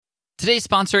Today's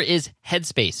sponsor is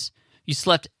Headspace. You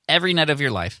slept every night of your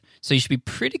life, so you should be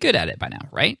pretty good at it by now,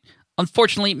 right?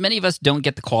 Unfortunately, many of us don't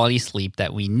get the quality sleep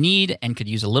that we need and could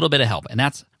use a little bit of help, and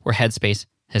that's where Headspace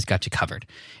has got you covered.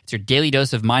 It's your daily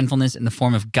dose of mindfulness in the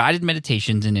form of guided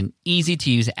meditations in an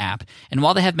easy-to-use app. And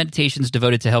while they have meditations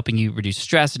devoted to helping you reduce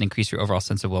stress and increase your overall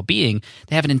sense of well-being,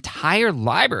 they have an entire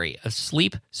library of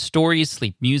sleep stories,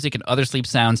 sleep music, and other sleep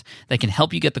sounds that can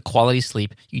help you get the quality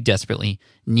sleep you desperately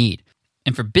need.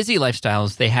 And for busy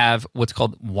lifestyles, they have what's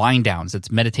called wind downs.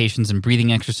 It's meditations and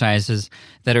breathing exercises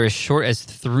that are as short as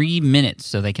 3 minutes,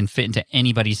 so they can fit into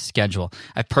anybody's schedule.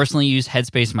 I've personally used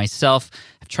Headspace myself.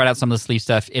 I've tried out some of the sleep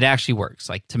stuff. It actually works.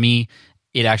 Like, to me,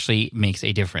 it actually makes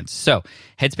a difference. So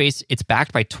Headspace, it's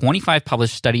backed by 25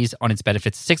 published studies on its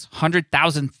benefits,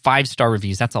 600,000 five-star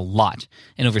reviews. That's a lot.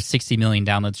 And over 60 million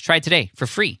downloads. Try it today for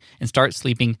free and start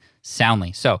sleeping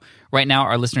soundly. So right now,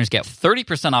 our listeners get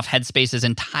 30% off Headspace's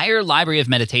entire library of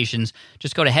meditations.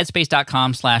 Just go to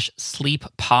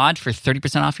headspace.com/sleeppod for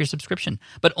 30% off your subscription,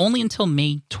 but only until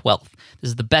May 12th.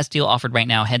 This is the best deal offered right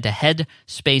now. Head to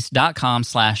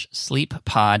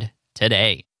headspace.com/sleeppod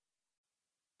today.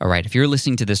 All right, if you're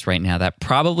listening to this right now, that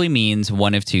probably means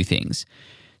one of two things.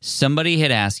 Somebody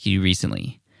had asked you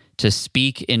recently to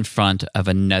speak in front of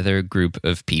another group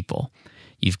of people.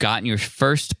 You've gotten your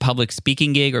first public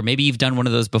speaking gig, or maybe you've done one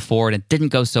of those before and it didn't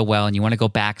go so well, and you want to go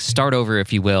back, start over,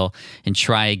 if you will, and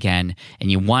try again. And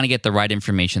you want to get the right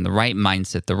information, the right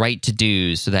mindset, the right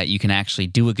to-dos so that you can actually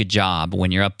do a good job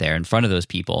when you're up there in front of those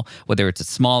people, whether it's a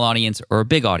small audience or a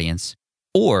big audience.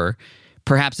 Or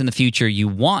perhaps in the future, you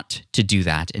want to do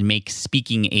that and make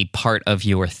speaking a part of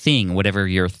your thing, whatever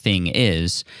your thing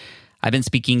is. I've been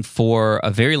speaking for a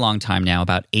very long time now,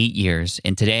 about 8 years,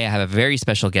 and today I have a very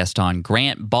special guest on,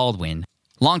 Grant Baldwin.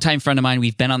 Longtime friend of mine.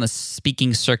 We've been on the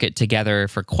speaking circuit together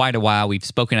for quite a while. We've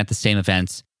spoken at the same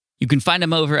events. You can find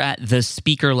him over at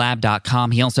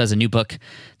thespeakerlab.com. He also has a new book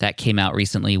that came out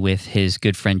recently with his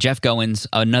good friend Jeff Goins,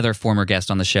 another former guest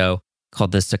on the show,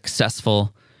 called The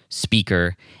Successful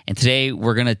Speaker. And today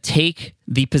we're going to take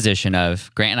the position of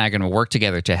Grant and I are going to work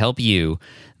together to help you,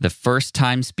 the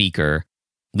first-time speaker,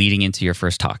 leading into your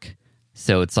first talk.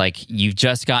 So it's like you've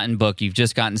just gotten booked, you've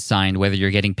just gotten signed, whether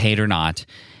you're getting paid or not.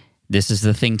 This is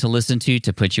the thing to listen to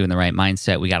put you in the right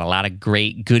mindset. We got a lot of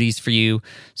great goodies for you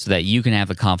so that you can have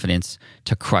the confidence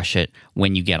to crush it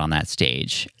when you get on that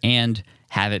stage and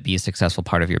have it be a successful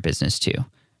part of your business too.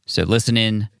 So listen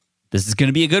in. This is going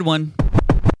to be a good one.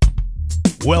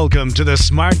 Welcome to the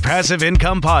Smart Passive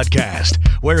Income Podcast,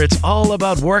 where it's all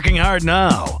about working hard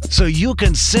now so you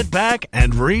can sit back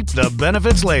and reap the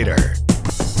benefits later.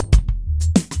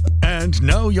 And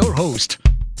now your host.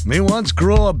 Me once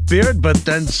grew a beard but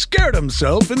then scared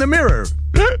himself in the mirror.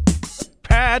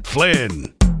 Pat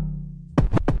Flynn.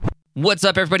 What's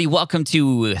up, everybody? Welcome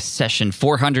to session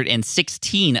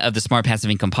 416 of the Smart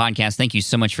Passive Income Podcast. Thank you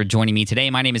so much for joining me today.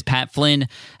 My name is Pat Flynn.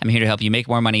 I'm here to help you make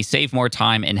more money, save more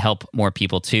time, and help more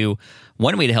people too.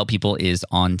 One way to help people is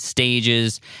on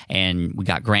stages, and we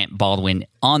got Grant Baldwin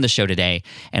on the show today,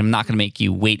 and I'm not going to make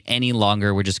you wait any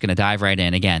longer. We're just going to dive right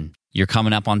in. Again, you're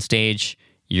coming up on stage.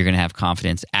 You're going to have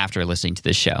confidence after listening to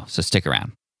this show, so stick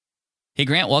around. Hey,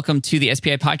 Grant, welcome to the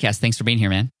SPI Podcast. Thanks for being here,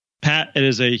 man. Pat, it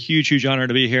is a huge, huge honor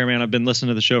to be here, man. I've been listening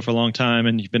to the show for a long time,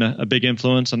 and you've been a big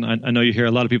influence. And I know you hear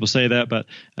a lot of people say that, but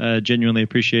genuinely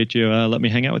appreciate you. Let me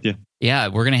hang out with you. Yeah,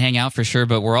 we're going to hang out for sure,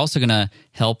 but we're also going to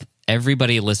help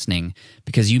everybody listening,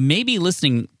 because you may be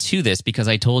listening to this because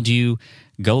I told you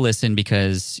go listen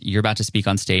because you're about to speak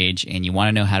on stage and you want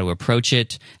to know how to approach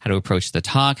it, how to approach the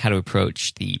talk, how to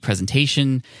approach the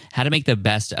presentation, how to make the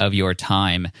best of your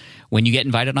time when you get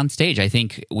invited on stage. I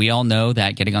think we all know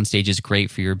that getting on stage is great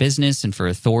for your business and for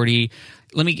authority.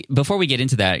 Before we get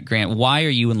into that, Grant, why are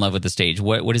you in love with the stage?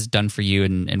 What has it done for you,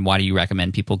 and why do you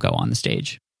recommend people go on the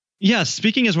stage? Yeah,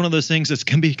 speaking is one of those things that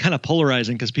can be kind of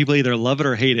polarizing because people either love it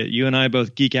or hate it. You and I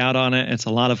both geek out on it. It's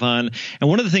a lot of fun. And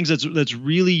one of the things that's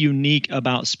really unique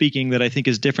about speaking that I think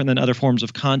is different than other forms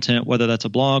of content, whether that's a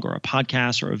blog or a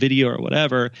podcast or a video or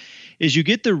whatever, is you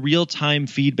get the real-time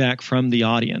feedback from the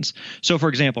audience. So, for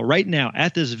example, right now,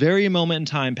 at this very moment in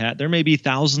time, Pat, there may be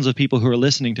thousands of people who are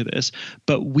listening to this,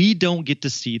 but we don't get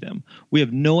to see them. We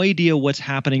have no idea what's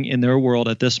happening in their world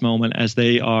at this moment as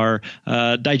they are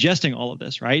digesting all of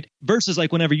this, right? Versus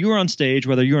like whenever you're on stage,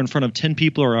 whether you're in front of 10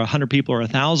 people or 100 people or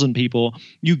 1,000 people,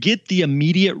 you get the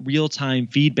immediate real-time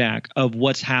feedback of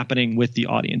what's happening with the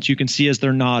audience. You can see as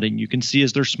they're nodding. You can see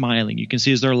as they're smiling. You can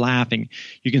see as they're laughing.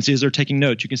 You can see as they're taking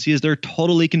notes. You can see as they're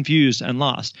totally confused and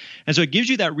lost. And so it gives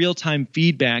you that real-time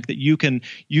feedback that you can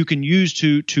use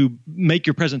to make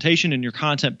your presentation and your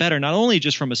content better, not only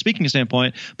just from a speaking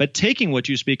standpoint, but taking what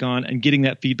you speak on and getting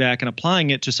that feedback and applying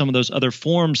it to some of those other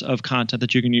forms of content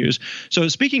that you can use. So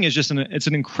speaking is just it's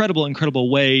an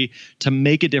incredible way to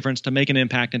make a difference, to make an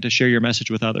impact, and to share your message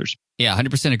with others. Yeah,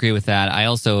 100% agree with that. I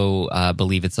also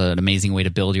believe it's an amazing way to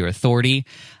build your authority.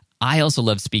 I also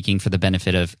love speaking for the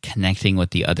benefit of connecting with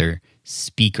the other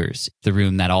speakers, the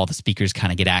room that all the speakers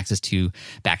kind of get access to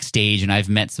backstage. And I've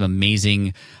met some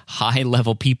amazing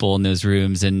high-level people in those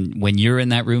rooms. And when you're in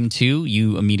that room too,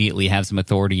 you immediately have some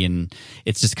authority. And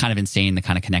it's just kind of insane the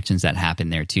kind of connections that happen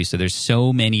there too. So there's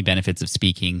so many benefits of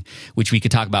speaking, which we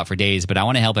could talk about for days. But I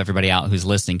want to help everybody out who's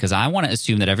listening, because I want to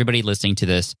assume that everybody listening to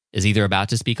this is either about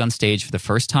to speak on stage for the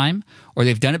first time, or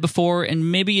they've done it before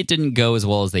and maybe it didn't go as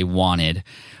well as they wanted.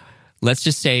 Let's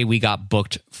just say we got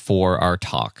booked for our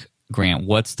talk. Grant,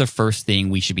 what's the first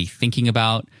thing we should be thinking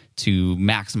about to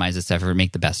maximize this effort and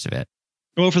make the best of it?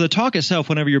 Well, for the talk itself,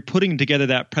 whenever you're putting together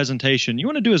that presentation, you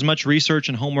want to do as much research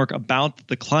and homework about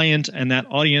the client and that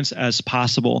audience as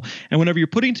possible. And whenever you're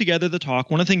putting together the talk,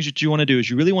 one of the things that you want to do is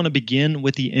you really want to begin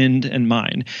with the end in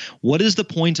mind. What is the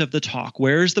point of the talk?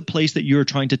 Where is the place that you're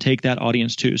trying to take that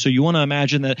audience to? So you want to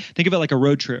imagine that, think of it like a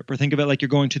road trip, or think of it like you're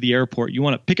going to the airport. You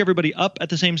want to pick everybody up at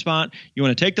the same spot. You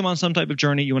want to take them on some type of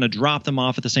journey. You want to drop them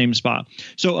off at the same spot.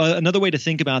 So another way to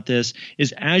think about this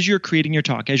is, as you're creating your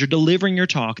talk, as you're delivering your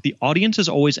talk, the audience is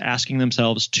always asking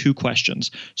themselves two questions: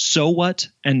 so what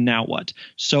and now what?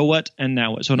 So what and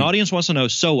now what? So an audience wants to know,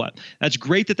 so what? That's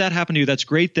great that happened to you. That's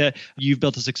great that you've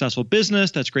built a successful business.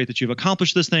 That's great that you've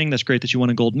accomplished this thing. That's great that you won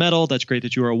a gold medal. That's great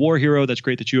that you are a war hero. That's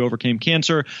great that you overcame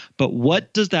cancer. But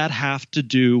what does that have to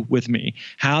do with me?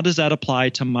 How does that apply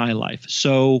to my life?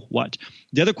 So what?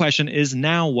 The other question is,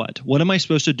 now what? What am I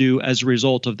supposed to do as a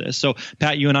result of this? So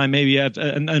Pat, you and I maybe have,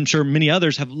 and I'm sure many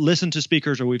others have listened to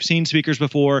speakers, or we've seen speakers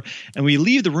before, and we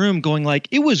leave the room going like,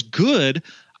 it was good.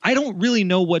 I don't really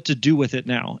know what to do with it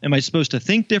now. Am I supposed to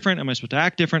think different? Am I supposed to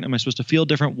act different? Am I supposed to feel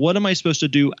different? What am I supposed to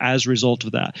do as a result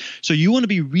of that? So you want to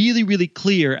be really, really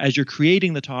clear as you're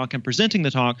creating the talk and presenting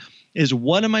the talk is,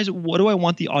 what do I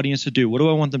want the audience to do? What do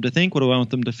I want them to think? What do I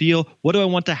want them to feel? What do I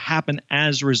want to happen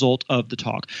as a result of the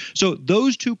talk? So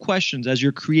those two questions, as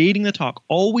you're creating the talk,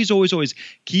 always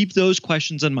keep those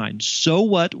questions in mind. So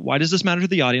what? Why does this matter to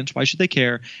the audience? Why should they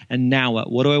care? And now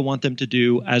what? What do I want them to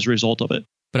do as a result of it?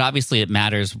 But obviously it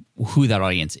matters who that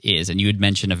audience is. And you had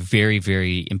mentioned a very,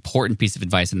 very important piece of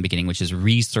advice in the beginning, which is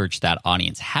research that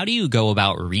audience. How do you go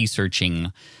about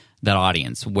researching that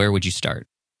audience? Where would you start?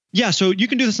 Yeah, so you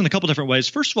can do this in a couple different ways.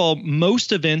 First of all,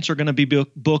 most events are going to be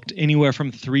booked anywhere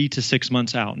from 3 to 6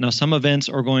 months out. Now, some events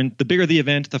are the bigger the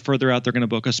event, the further out they're going to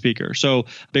book a speaker. So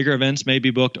bigger events may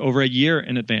be booked over a year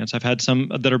in advance. I've had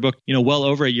some that are booked, well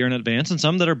over a year in advance, and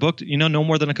some that are booked, no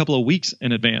more than a couple of weeks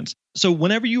in advance. So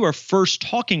whenever you are first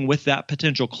talking with that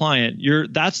potential client,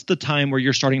 that's the time where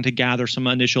you're starting to gather some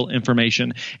initial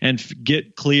information and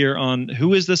get clear on,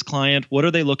 who is this client? What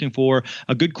are they looking for?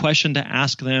 A good question to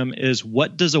ask them is,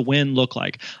 what does a win look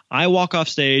like? I walk off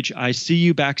stage, I see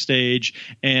you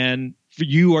backstage, and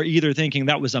you are either thinking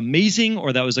that was amazing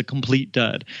or that was a complete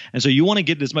dud. And so you want to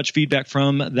get as much feedback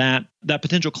from that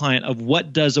potential client of,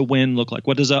 what does a win look like?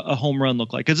 What does a home run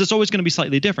look like? Because it's always going to be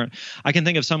slightly different. I can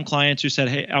think of some clients who said,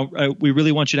 hey, we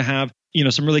really want you to have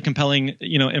some really compelling,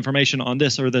 information on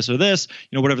this or this or this,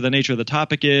 whatever the nature of the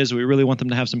topic is. We really want them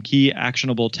to have some key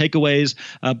actionable takeaways.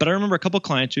 But I remember a couple of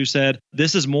clients who said,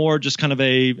 this is more just kind of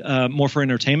a more for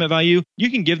entertainment value. You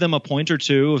can give them a point or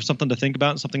two of something to think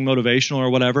about, something motivational or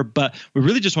whatever, but we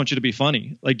really just want you to be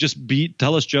funny. Like, just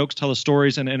tell us jokes, tell us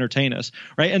stories, and entertain us,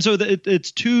 right? And so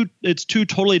it's two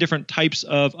totally different types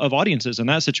of audiences in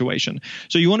that situation.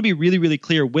 So you want to be really, really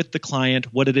clear with the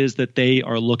client what it is that they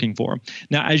are looking for.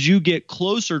 Now, as you get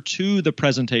closer to the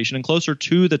presentation and closer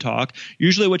to the talk,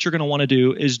 usually what you're going to want to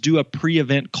do is do a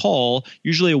pre-event call,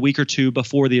 usually a week or two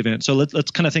before the event. So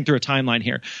let's kind of think through a timeline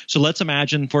here. So let's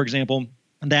imagine, for example,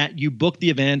 that you book the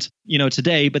event,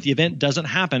 today, but the event doesn't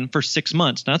happen for 6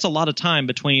 months. Now, that's a lot of time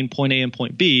between point A and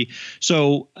point B.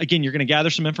 So again, you're going to gather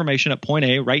some information at point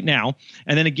A right now.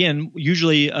 And then again,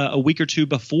 usually a week or two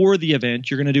before the event,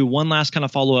 you're going to do one last kind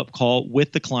of follow-up call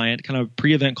with the client, kind of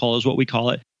pre-event call is what we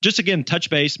call it. just again, touch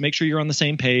base, make sure you're on the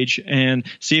same page and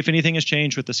see if anything has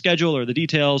changed with the schedule or the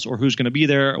details or who's going to be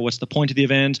there or what's the point of the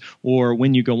event or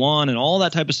when you go on and all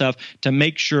that type of stuff to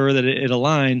make sure that it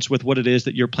aligns with what it is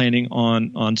that you're planning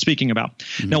on speaking about.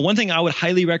 Mm-hmm. Now, one thing I would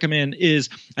highly recommend is,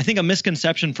 I think a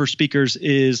misconception for speakers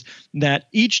is that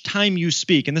each time you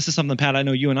speak, and this is something, Pat, I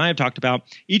know you and I have talked about,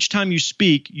 each time you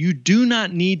speak, you do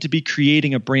not need to be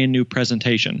creating a brand new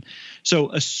presentation.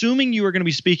 So assuming you are going to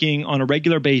be speaking on a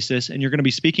regular basis and you're going to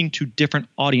be speaking to different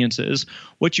audiences,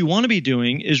 what you want to be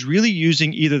doing is really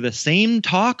using either the same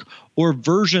talk or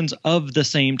versions of the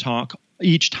same talk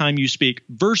each time you speak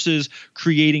versus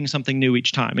creating something new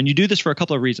each time. And you do this for a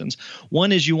couple of reasons.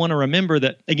 One is you want to remember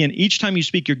that, again, each time you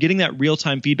speak, you're getting that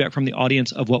real-time feedback from the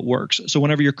audience of what works. So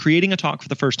whenever you're creating a talk for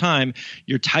the first time,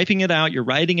 you're typing it out, you're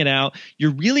writing it out, you're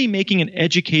really making an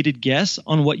educated guess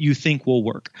on what you think will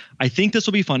work. I think this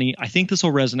will be funny. I think this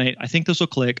will resonate. I think this will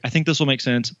click. I think this will make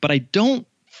sense, but I don't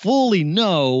fully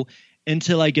know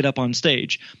until I get up on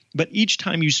stage. But each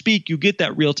time you speak, you get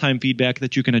that real-time feedback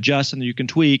that you can adjust and that you can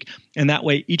tweak. And that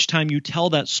way, each time you tell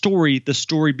that story, the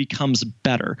story becomes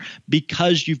better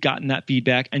because you've gotten that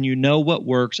feedback and you know what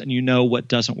works and you know what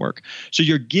doesn't work. So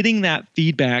you're getting that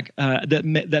feedback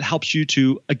that helps you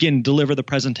to, again, deliver the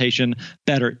presentation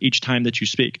better each time that you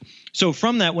speak. So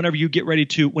from that, whenever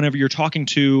you're talking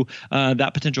to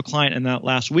that potential client in that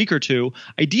last week or two,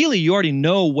 ideally, you already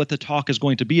know what the talk is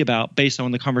going to be about based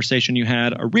on the conversation you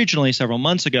had originally several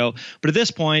months ago. But at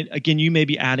this point, again, you may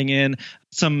be adding in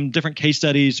some different case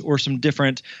studies or some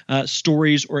different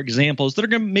stories or examples that are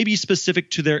going to maybe specific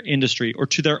to their industry or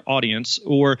to their audience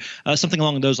or something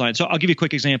along those lines. So I'll give you a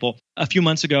quick example. A few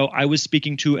months ago, I was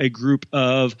speaking to a group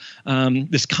of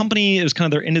this company. It was kind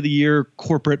of their end of the year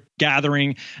corporate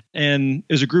gathering, and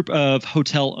it was a group of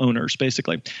hotel owners,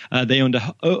 basically. They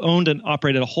owned and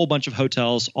operated a whole bunch of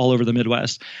hotels all over the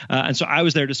Midwest. And so I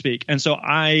was there to speak. And so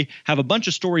I have a bunch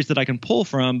of stories that I can pull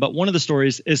from, but one of the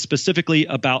stories is specifically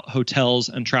about hotels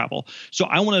and travel. So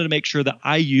I wanted to make sure that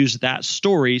I used that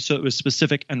story so it was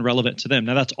specific and relevant to them.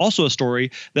 Now, that's also a story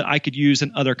that I could use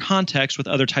in other contexts with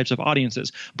other types of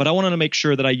audiences, but I wanted to make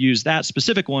sure that I used that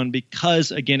specific one because,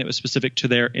 again, it was specific to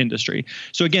their industry.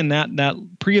 So again, that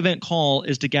pre-event call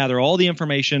is to gather all the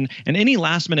information and any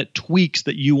last-minute tweaks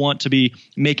that you want to be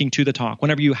making to the talk.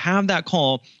 Whenever you have that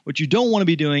call, what you don't want to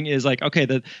be doing is like, okay,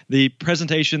 the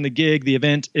presentation, the gig, the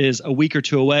event is a week or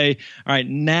two away. All right,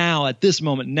 now at this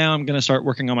moment, now I'm going to start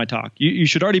working on my talk. You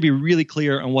should already be really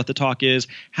clear on what the talk is,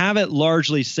 have it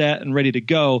largely set and ready to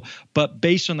go, but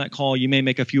based on that call, you may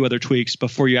make a few other tweaks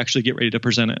before you actually get ready to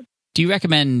present it. Do you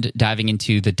recommend diving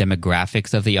into the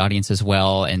demographics of the audience as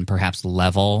well and perhaps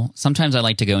level? Sometimes I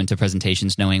like to go into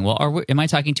presentations knowing, well, am I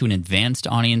talking to an advanced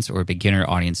audience or a beginner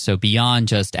audience? So beyond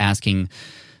just asking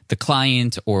the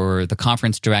client or the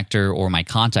conference director or my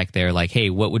contact there, like, hey,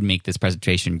 what would make this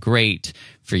presentation great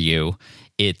for you?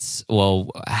 It's, well,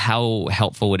 how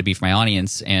helpful would it be for my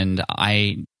audience? And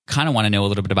I kind of want to know a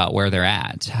little bit about where they're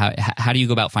at. How do you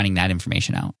go about finding that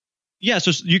information out? Yeah,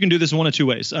 so you can do this in one of two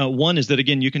ways. One is that,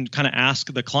 again, you can kind of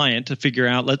ask the client to figure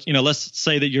out, let's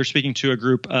say that you're speaking to a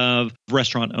group of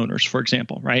restaurant owners, for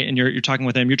example, right? And you're talking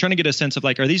with them. You're trying to get a sense of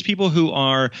like, are these people who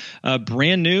are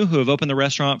brand new, who have opened the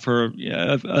restaurant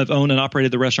have owned and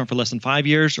operated the restaurant for less than 5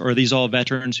 years, or are these all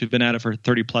veterans who've been at it for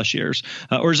 30 plus years?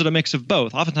 Or is it a mix of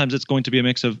both? Oftentimes it's going to be a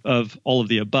mix of all of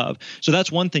the above. So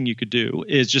that's one thing you could do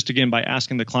is just, again, by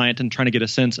asking the client and trying to get a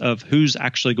sense of who's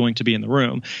actually going to be in the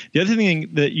room. The other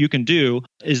thing that you can do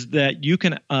is that you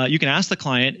can ask the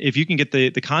client if you can get the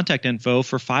contact info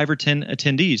for 5 or 10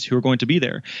 attendees who are going to be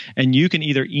there, and you can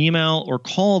either email or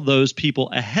call those people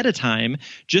ahead of time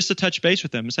just to touch base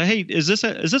with them and say, hey, is this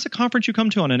a conference you come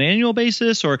to on an annual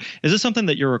basis, or is this something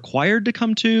that you're required to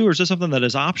come to, or is this something that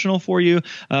is optional for you?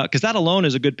 Because that alone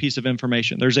is a good piece of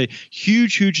information. There's a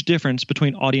huge difference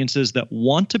between audiences that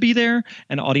want to be there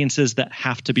and audiences that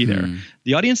have to be there.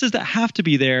 The audiences that have to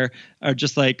be there are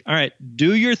just like, all right,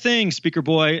 do your thing, speaker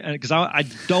boy, because I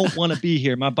don't want to be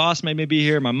here. My boss made me be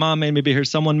here. My mom made me be here.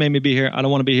 Someone made me be here. I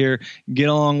don't want to be here. Get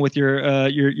along with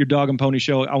your dog and pony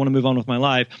show. I want to move on with my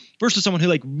life. Versus someone who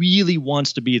like really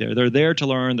wants to be there. They're there to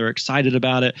learn. They're excited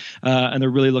about it, and they're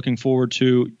really looking forward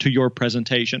to your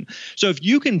presentation. So if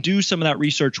you can do some of that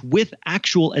research with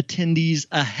actual attendees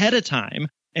ahead of time,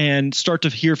 and start to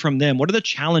hear from them. What are the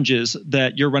challenges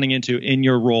that you're running into in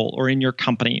your role or in your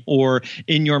company or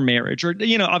in your marriage? Or,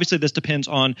 obviously this depends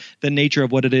on the nature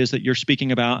of what it is that you're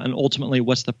speaking about and ultimately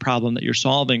what's the problem that you're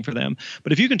solving for them.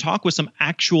 But if you can talk with some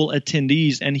actual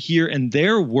attendees and hear in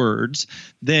their words,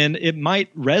 then it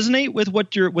might resonate with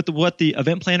what the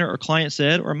event planner or client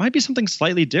said, or it might be something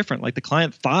slightly different. Like the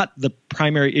client thought the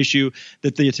primary issue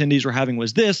that the attendees were having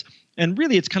was this, and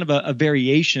really, it's kind of a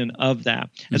variation of that.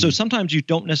 And so sometimes you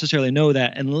don't necessarily know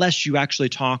that unless you actually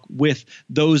talk with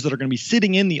those that are going to be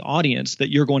sitting in the audience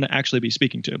that you're going to actually be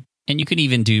speaking to. And you can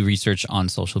even do research on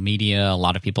social media. A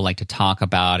lot of people like to talk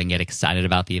about and get excited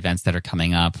about the events that are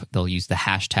coming up. They'll use the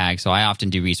hashtag. So I often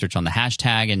do research on the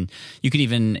hashtag. And you can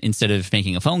even, instead of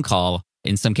making a phone call,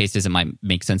 in some cases, it might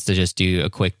make sense to just do a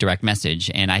quick direct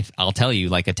message. And I'll tell you,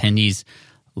 like, attendees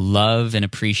love and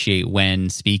appreciate when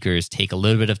speakers take a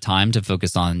little bit of time to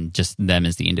focus on just them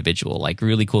as the individual. Like,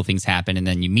 really cool things happen, and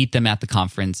then you meet them at the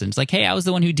conference and it's like, hey, I was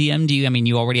the one who DM'd you. I mean,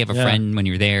 you already have a friend when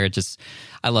you're there.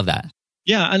 I love that.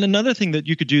 Yeah. And another thing that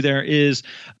you could do there is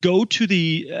go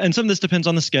to and some of this depends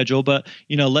on the schedule, but,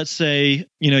 let's say,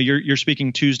 you're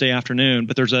speaking Tuesday afternoon,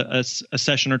 but there's a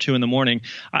session or two in the morning.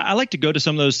 I like to go to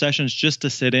some of those sessions just to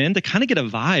sit in to kind of get a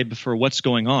vibe for what's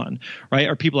going on, right?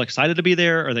 Are people excited to be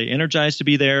there? Are they energized to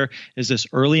be there? Is this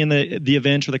early in the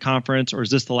event or the conference, or is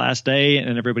this the last day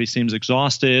and everybody seems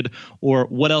exhausted, or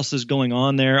what else is going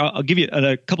on there? I'll give you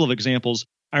a couple of examples.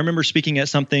 I remember speaking at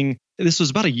something, this was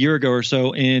about a year ago or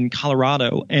so in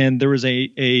Colorado, and there was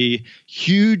a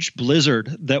huge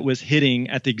blizzard that was hitting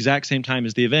at the exact same time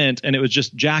as the event, and it was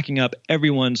just jacking up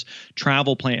everyone's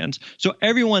travel plans. So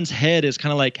everyone's head is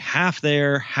kind of like half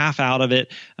there, half out of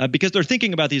it, because they're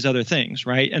thinking about these other things,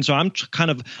 right? And so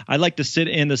I like to sit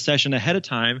in the session ahead of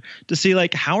time to see,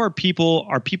 like, how are people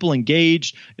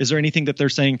engaged? Is there anything that they're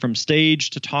saying from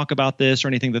stage to talk about this, or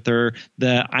anything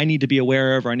that I need to be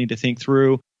aware of or I need to think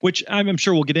through? Which I'm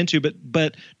sure we'll get into,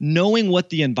 but knowing what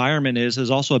the environment is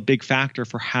also a big factor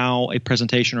for how a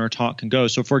presentation or a talk can go.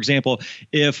 So, for example,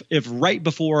 if right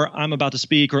before I'm about to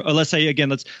speak, or let's say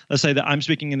that I'm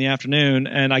speaking in the afternoon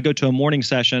and I go to a morning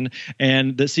session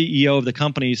and the CEO of the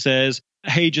company says,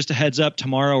 hey, just a heads up,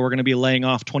 tomorrow we're going to be laying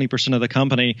off 20% of the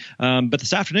company. But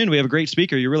this afternoon we have a great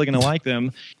speaker. You're really going to like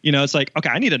them. It's like, okay,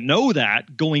 I need to know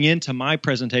that going into my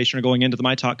presentation or going into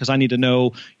my talk, because I need to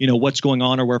know, what's going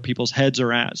on or where people's heads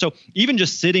are at. So even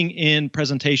just sitting in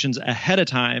presentations ahead of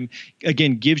time,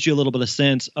 again, gives you a little bit of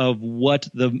sense of what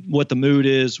the mood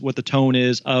is, what the tone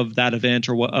is of that event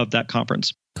or of that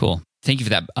conference. Cool. Thank you for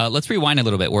that. Let's rewind a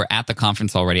little bit. We're at the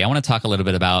conference already. I want to talk a little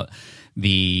bit about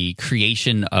the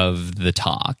creation of the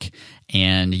talk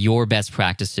and your best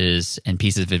practices and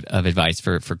pieces of advice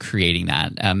for creating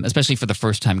that, especially for the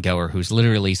first-time goer who's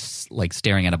literally like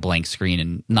staring at a blank screen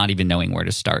and not even knowing where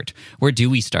to start. Where do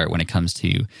we start when it comes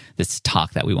to this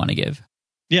talk that we want to give?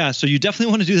 Yeah, so you definitely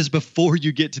want to do this before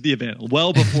you get to the event,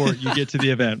 well before you get to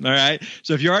the event. All right.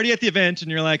 So if you're already at the event and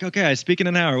you're like, okay, I speak in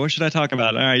an hour, what should I talk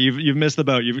about? All right, you've missed the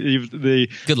boat.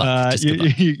 Good luck. Good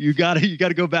luck. You got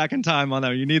to go back in time on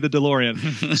that. You need the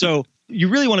DeLorean. So you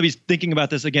really want to be thinking about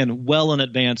this again well in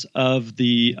advance of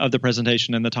the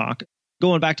presentation and the talk.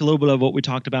 Going back to a little bit of what we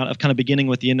talked about, of kind of beginning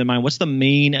with the end in mind, what's the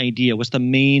main idea? What's the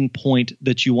main point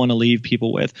that you want to leave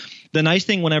people with? The nice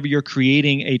thing whenever you're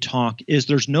creating a talk is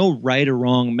there's no right or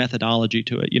wrong methodology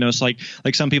to it. It's like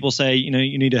some people say, you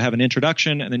need to have an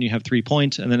introduction and then you have 3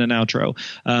 points and then an outro.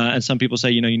 And some people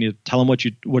say, you need to tell them what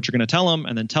you're going to tell them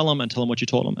and then tell them what you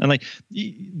told them. And like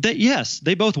that, yes,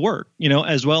 they both work,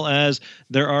 as well as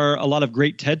there are a lot of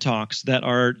great TED Talks that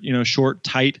are, short,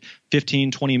 tight,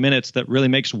 15, 20 minutes that really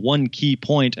makes one key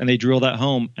point and they drill that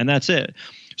home and that's it.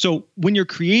 So when you're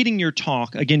creating your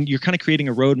talk, again, you're kind of creating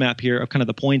a roadmap here of kind of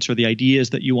the points or the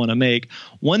ideas that you want to make.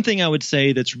 One thing I would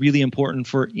say that's really important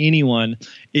for anyone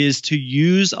is to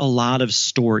use a lot of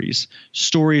stories.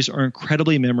 Stories are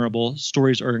incredibly memorable.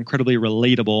 Stories are incredibly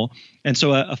relatable. And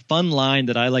so a fun line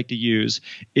that I like to use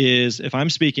is if I'm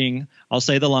speaking, I'll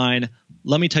say the line,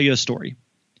 let me tell you a story.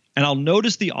 And I'll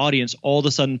notice the audience all of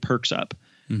a sudden perks up.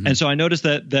 Mm-hmm. And so I noticed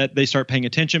that they start paying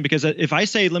attention, because if I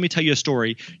say, let me tell you a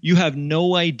story, you have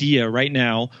no idea right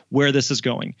now where this is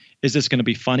going. Is this going to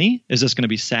be funny? Is this going to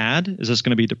be sad? Is this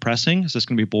going to be depressing? Is this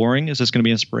going to be boring? Is this going to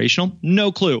be inspirational?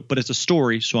 No clue, but it's a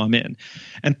story, so I'm in.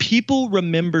 And people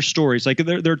remember stories. Like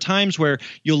there are times where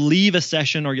you'll leave a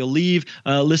session or you'll leave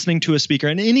listening to a speaker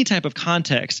in any type of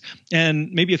context,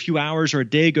 and maybe a few hours or a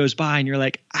day goes by and you're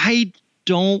like, I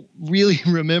don't really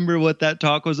remember what that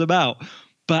talk was about.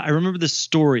 But I remember this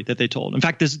story that they told. In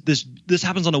fact, this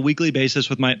happens on a weekly basis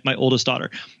with my oldest daughter.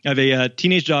 I have a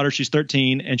teenage daughter. She's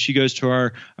 13, and she goes to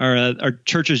our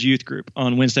church's youth group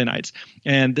on Wednesday nights.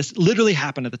 And this literally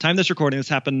happened at the time of this recording. This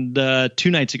happened 2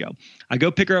 nights ago. I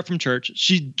go pick her up from church.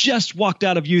 She just walked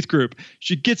out of youth group.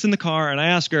 She gets in the car, and I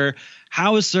ask her,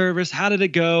 "How was service? How did it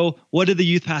go? What did the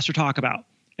youth pastor talk about?"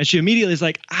 And she immediately is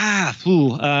like,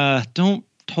 don't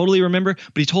totally remember,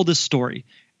 but he told this story.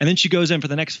 And then she goes in for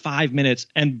the next 5 minutes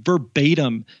and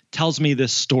verbatim tells me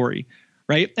this story,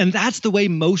 right? And that's the way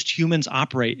most humans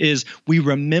operate, is we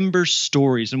remember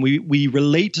stories and we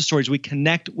relate to stories. We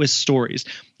connect with stories.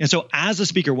 And so as a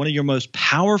speaker, one of your most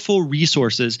powerful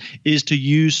resources is to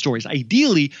use stories,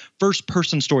 ideally first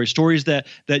person stories that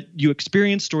you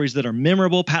experience, stories that are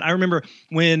memorable. Pat, I remember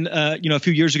when, a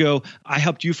few years ago, I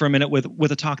helped you for a minute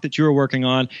with a talk that you were working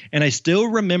on. And I still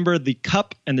remember the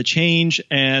cup and the change.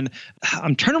 And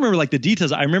I'm trying to remember like the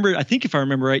details. I think if I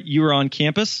remember right, you were on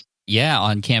campus. Yeah,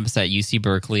 on campus at UC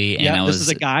Berkeley. And yeah, this is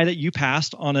a guy that you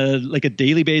passed on a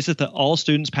daily basis, that all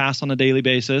students passed on a daily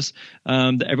basis.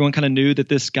 That everyone kind of knew that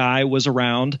this guy was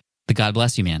around. The God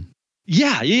bless you, man.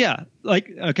 Yeah. Like,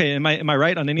 okay, am I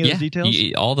right on any of those details?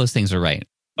 All those things are right.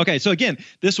 Okay, so again,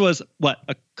 this was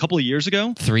a couple of years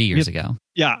ago? 3 years ago.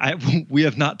 Yeah, we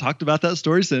have not talked about that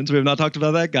story since. We have not talked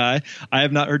about that guy. I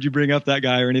have not heard you bring up that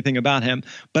guy or anything about him.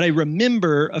 But I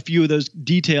remember a few of those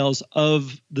details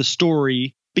of the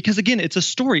story. Because again, it's a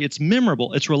story, it's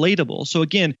memorable, it's relatable. So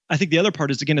again, I think the other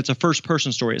part is, again, it's a first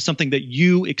person story. It's something that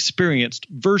you experienced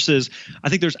versus, I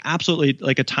think there's absolutely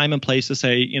like a time and place to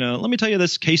say, let me tell you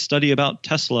this case study about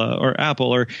Tesla or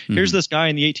Apple, or here's this guy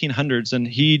in the 1800s and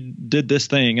he did this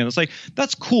thing. And it's like,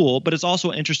 that's cool. But it's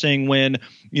also interesting when,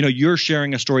 you're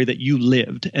sharing a story that you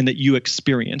lived and that you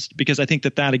experienced, because I think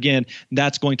that again,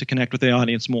 that's going to connect with the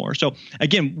audience more. So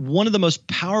again, one of the most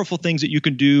powerful things that you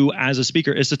can do as a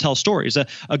speaker is to tell stories.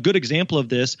 A good example of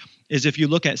this is if you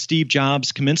look at Steve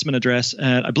Jobs' commencement address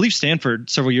at, I believe, Stanford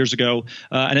several years ago,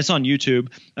 and it's on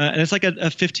YouTube, and it's like a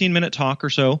 15-minute talk or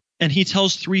so, and he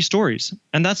tells 3 stories,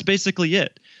 and that's basically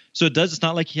it. So it's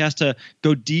not like he has to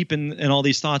go deep in all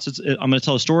these thoughts. I'm going to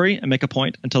tell a story and make a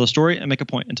point, and tell a story and make a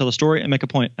point, and tell a story and make a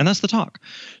point, and that's the talk.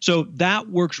 So that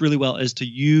works really well, is to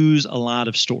use a lot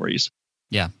of stories.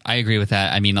 Yeah, I agree with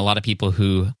that. I mean, a lot of people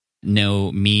who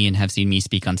know me and have seen me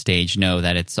speak on stage know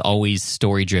that it's always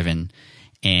story driven,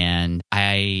 and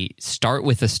I start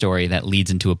with a story that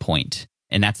leads into a point,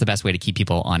 and that's the best way to keep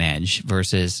people on edge.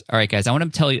 Versus, all right, guys, I want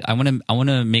to tell you, I want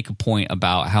to make a point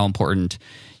about how important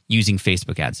using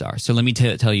Facebook ads are. So let me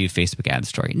tell you a Facebook ad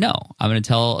story. No, I'm going to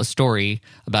tell a story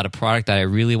about a product that I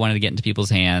really wanted to get into people's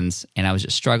hands, and I was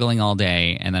just struggling all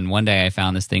day. And then one day I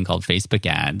found this thing called Facebook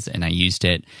ads, and I used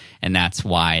it, and that's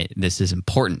why this is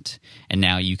important. And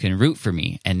now you can root for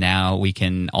me, and now we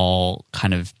can all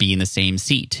kind of be in the same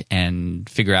seat and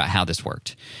figure out how this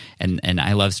worked. And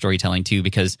I love storytelling too,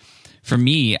 because for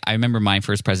me, I remember my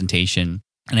first presentation,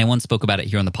 and I once spoke about it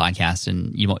here on the podcast,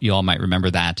 and you all might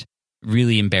remember that.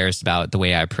 Really embarrassed about the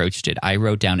way I approached it. I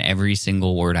wrote down every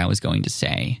single word I was going to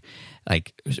say,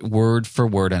 like word for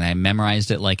word, and I memorized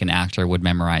it like an actor would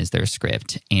memorize their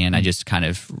script. And I just kind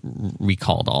of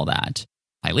recalled all that.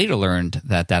 I later learned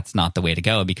that that's not the way to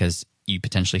go, because you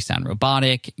potentially sound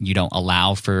robotic. You don't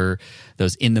allow for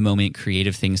those in the moment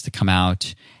creative things to come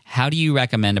out. How do you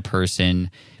recommend a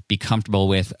person be comfortable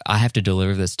with, I have to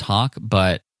deliver this talk,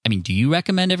 but I mean, do you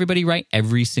recommend everybody write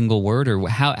every single word, or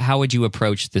how would you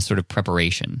approach this sort of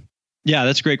preparation? Yeah,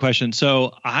 that's a great question.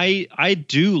 So I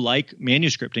do like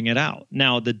manuscripting it out.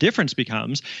 Now, the difference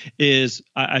becomes is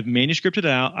I've manuscripted it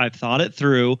out, I've thought it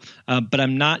through, but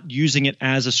I'm not using it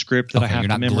as a script that I have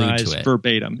to memorize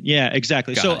verbatim. Yeah,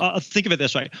 exactly. So think of it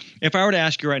this way. If I were to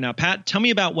ask you right now, Pat, tell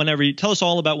us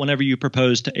all about whenever you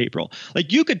proposed to April.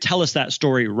 Like, you could tell us that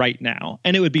story right now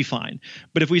and it would be fine.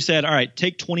 But if we said, all right,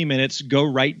 take 20 minutes, go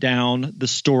write down the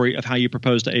story of how you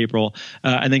proposed to April,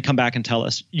 and then come back and tell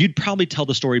us, you'd probably tell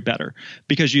the story better.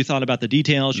 Because you thought about the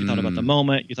details, you thought about the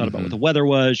moment, you thought about what the weather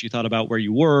was, you thought about where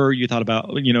you were, you thought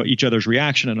about each other's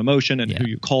reaction and emotion and who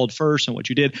you called first and what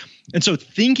you did. And so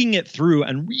thinking it through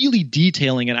and really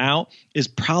detailing it out is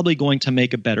probably going to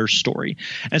make a better story.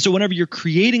 And so whenever you're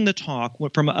creating the talk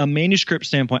from a manuscript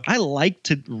standpoint, I like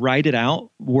to write it out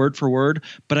word for word,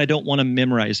 but I don't want to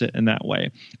memorize it in that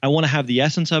way. I want to have the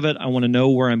essence of it. I want to know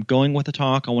where I'm going with the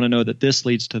talk. I want to know that this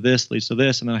leads to this,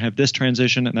 and then I have this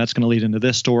transition, and that's going to lead into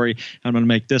this story. I'm going to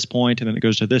make this point, and then it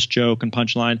goes to this joke and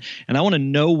punchline. And I want to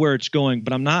know where it's going,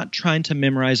 but I'm not trying to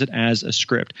memorize it as a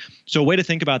script. So a way to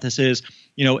think about this is,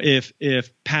 if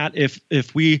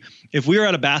we were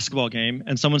at a basketball game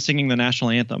and someone's singing the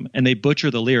national anthem and they butcher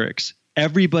the lyrics,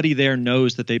 everybody there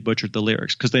knows that they butchered the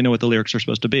lyrics because they know what the lyrics are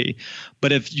supposed to be.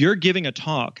 But if you're giving a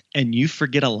talk and you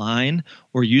forget a line,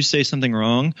 or you say something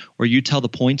wrong, or you tell the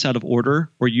points out of order,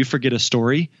 or you forget a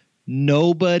story,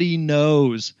 nobody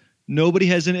knows. Nobody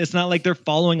has any. It's not like they're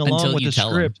following along with the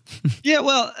script. Yeah,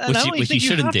 well, I don't think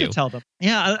you have to tell them.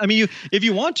 Yeah, I mean, if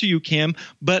you want to, you can.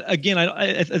 But again,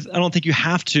 I don't think you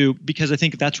have to, because I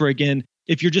think that's where, again,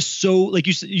 if you're just so, like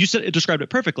you said, it described it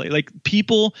perfectly. Like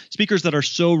speakers that are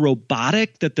so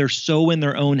robotic that they're so in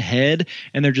their own head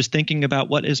and they're just thinking about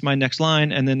what is my next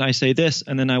line, and then I say this,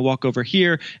 and then I walk over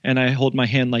here and I hold my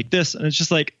hand like this, and it's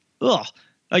just like, ugh.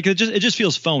 Like it just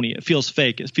feels phony. It feels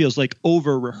fake. It feels like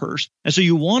over rehearsed. And so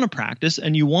you want to practice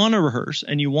and you want to rehearse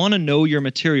and you want to know your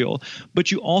material,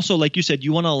 but you also, like you said,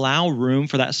 you want to allow room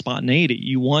for that spontaneity.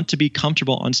 You want to be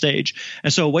comfortable on stage.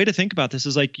 And so a way to think about this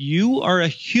is like, you are a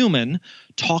human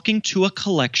talking to a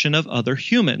collection of other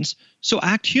humans. So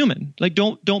act human. Like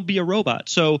don't be a robot.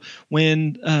 So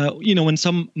when when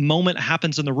some moment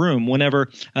happens in the room, whenever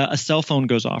a cell phone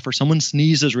goes off or someone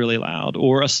sneezes really loud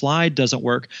or a slide doesn't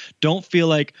work, don't feel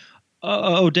like,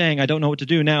 oh dang, I don't know what to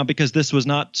do now because this was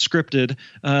not scripted.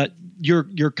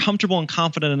 You're comfortable and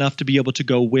confident enough to be able to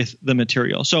go with the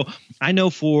material. So I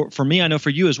know for me, I know for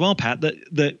you as well, Pat,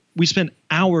 that we spend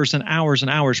hours and hours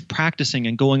and hours practicing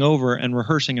and going over and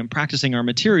rehearsing and practicing our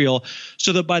material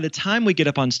so that by the time we get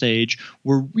up on stage,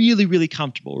 we're really, really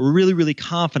comfortable. We're really, really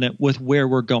confident with where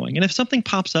we're going. And if something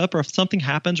pops up or if something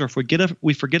happens or if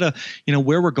we forget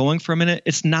where we're going for a minute,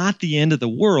 it's not the end of the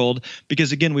world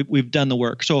because, again, we've done the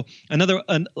work. So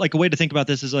a way to think about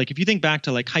this is like if you think back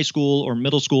to like high school or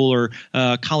middle school or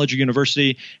college or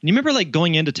university, and you remember like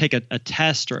going in to take a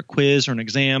test or a quiz or an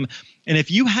exam, and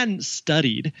if you hadn't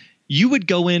studied, you would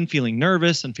go in feeling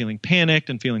nervous and feeling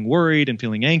panicked and feeling worried and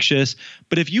feeling anxious.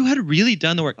 But if you had really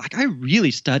done the work, like I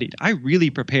really studied, I really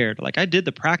prepared, like I did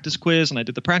the practice quiz and I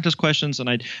did the practice questions and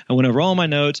I went over all my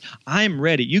notes, I'm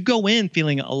ready. You go in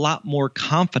feeling a lot more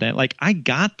confident, like I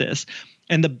got this.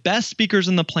 And the best speakers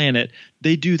on the planet,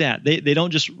 they do that. They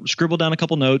don't just scribble down a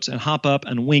couple notes and hop up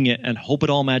and wing it and hope it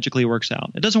all magically works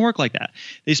out. It doesn't work like that.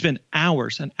 They spend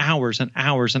hours and hours and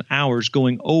hours and hours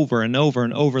going over and over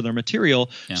and over their material.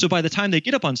 Yeah. So by the time they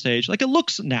get up on stage, like it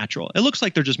looks natural. It looks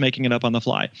like they're just making it up on the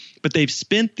fly. But they've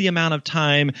spent the amount of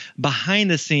time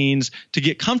behind the scenes to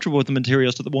get comfortable with the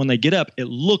material so that when they get up, it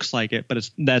looks like it. But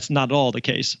that's not at all the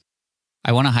case.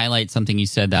 I want to highlight something you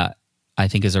said that I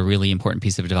think is a really important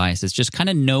piece of advice is just kind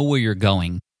of know where you're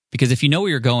going. Because if you know where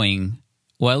you're going,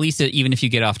 well, at least even if you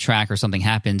get off track or something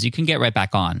happens, you can get right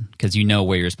back on because you know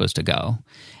where you're supposed to go.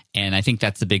 And I think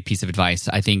that's the big piece of advice.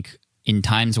 I think in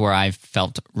times where I've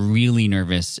felt really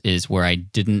nervous is where I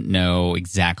didn't know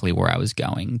exactly where I was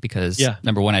going because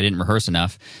number one, I didn't rehearse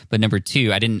enough. But number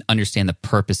two, I didn't understand the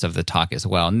purpose of the talk as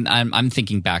well. And I'm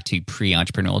thinking back to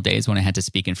pre-entrepreneurial days when I had to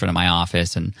speak in front of my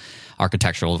office and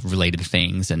architectural related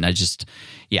things. And I just,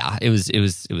 it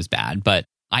was bad. But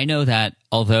I know that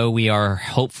although we are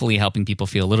hopefully helping people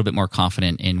feel a little bit more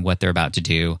confident in what they're about to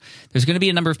do, there's going to be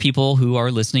a number of people who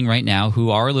are listening right now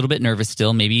who are a little bit nervous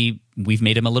still. Maybe we've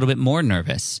made them a little bit more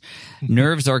nervous.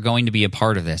 Nerves are going to be a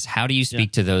part of this. How do you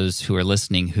speak to those who are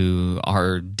listening who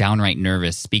are downright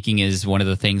nervous? Speaking is one of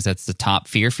the things that's the top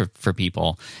fear for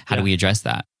people. How do we address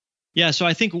that? Yeah, so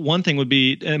I think one thing would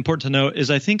be important to note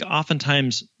is I think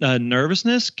oftentimes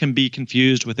nervousness can be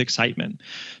confused with excitement.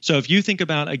 So if you think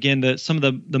about, again, some of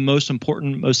the most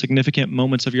important, most significant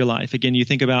moments of your life, again, you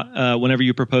think about whenever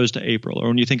you proposed to April, or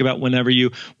when you think about whenever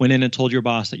you went in and told your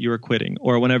boss that you were quitting,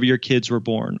 or whenever your kids were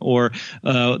born, or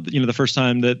the first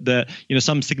time that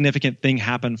some significant thing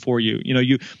happened for you.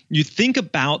 You think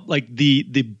about like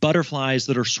the butterflies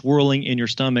that are swirling in your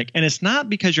stomach, and it's not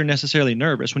because you're necessarily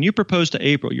nervous. When you proposed to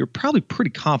April, you're probably pretty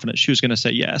confident she was going to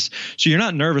say yes. So you're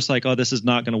not nervous like, oh, this is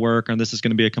not going to work or this is going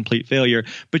to be a complete failure,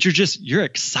 but you're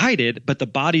excited, but the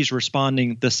body's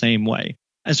responding the same way.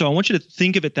 And so I want you to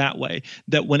think of it that way,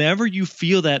 that whenever you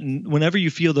feel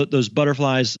those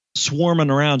butterflies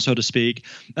swarming around, so to speak,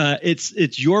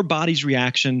 it's your body's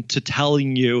reaction to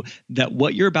telling you that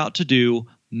what you're about to do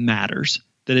matters,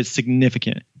 that it's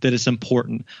significant, that it's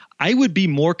important. I would be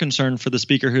more concerned for the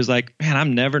speaker who's like, man,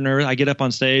 I'm never nervous. I get up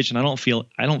on stage and I don't feel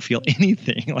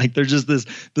anything. Like there's just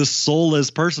this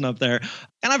soulless person up there.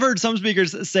 And I've heard some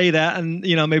speakers say that, and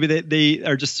maybe they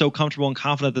are just so comfortable and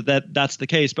confident that's the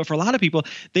case. But for a lot of people,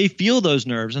 they feel those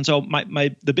nerves. And so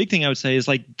the big thing I would say is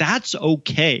like, that's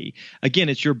okay. Again,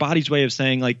 it's your body's way of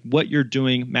saying like what you're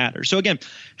doing matters. So again,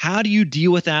 how do you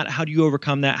deal with that? How do you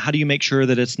overcome that? How do you make sure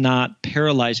that it's not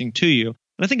paralyzing to you?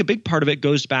 And I think a big part of it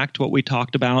goes back to what we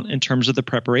talked about in terms of the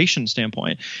preparation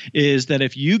standpoint, is that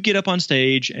if you get up on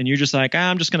stage and you're just like,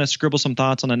 I'm just going to scribble some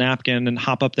thoughts on a napkin and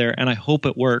hop up there and I hope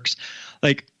it works.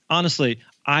 Like, honestly,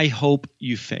 I hope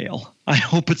you fail. I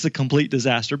hope it's a complete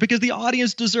disaster because the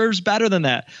audience deserves better than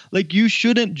that. Like, you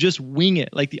shouldn't just wing it.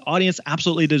 Like, the audience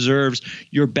absolutely deserves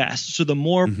your best. So the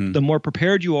more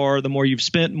prepared you are, the more you've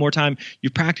spent, more time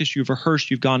you've practiced, you've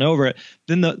rehearsed, you've gone over it,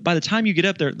 then by the time you get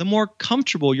up there, the more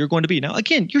comfortable you're going to be. Now,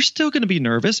 again, you're still going to be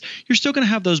nervous. You're still going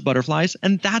to have those butterflies,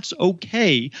 and that's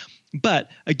okay. But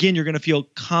again, you're going to feel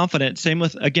confident. Same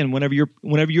with, again, whenever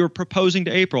you're proposing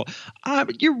to April,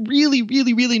 you're really,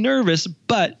 really, really nervous,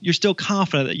 but you're still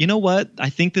confident that, you know what, I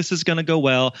think this is going to go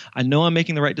well. I know I'm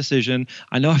making the right decision.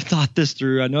 I know I've thought this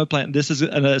through. I know I planned. This is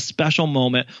a special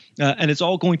moment, and it's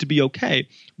all going to be okay.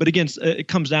 But again, it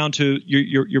comes down to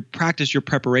your practice, your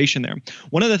preparation there.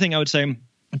 One other thing I would say,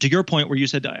 to your point where you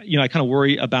said, I kind of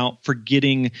worry about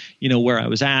forgetting, where I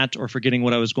was at or forgetting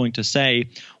what I was going to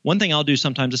say. One thing I'll do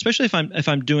sometimes, especially if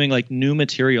I'm doing like new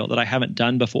material that I haven't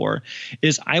done before,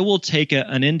 is I will take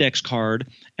an index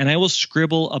card and I will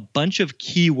scribble a bunch of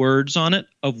keywords on it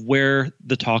of where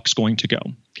the talk's going to go.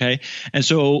 Okay. And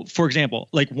so, for example,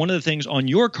 like one of the things on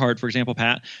your card, for example,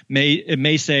 Pat, it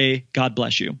may say, God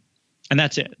bless you. And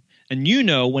that's it. And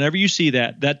whenever you see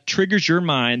that triggers your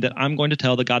mind that I'm going to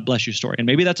tell the God bless you story. And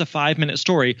maybe that's a 5-minute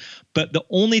story, but the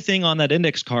only thing on that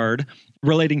index card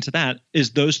relating to that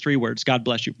is those 3 words, God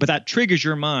bless you. But that triggers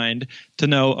your mind to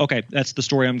know, okay, that's the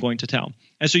story I'm going to tell.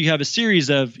 And so you have a series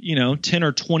of, 10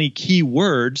 or 20 key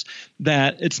words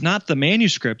that it's not the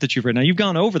manuscript that you've written. Now, you've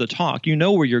gone over the talk, you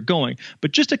know where you're going,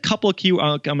 but just a couple of key,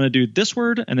 I'm going to do this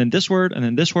word and then this word and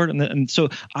then this word. And so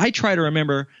I try to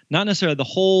remember not necessarily the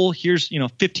whole, here's,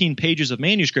 15 pages of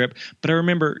manuscript, but I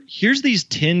remember here's these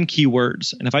 10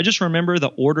 keywords. And if I just remember the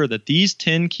order that these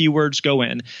 10 keywords go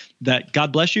in, that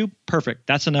God bless you, perfect.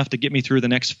 That's enough to get me through the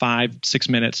next 5-6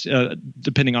 minutes,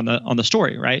 depending on the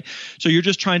story, right? So you're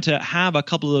just trying to have a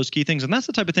couple of those key things, and that's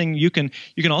the type of thing you can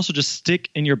also just stick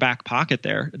in your back pocket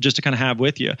there, just to kind of have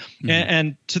with you. Mm-hmm.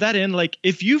 And to that end, like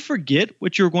if you forget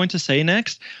what you're going to say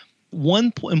next,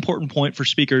 one important point for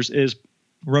speakers is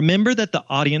remember that the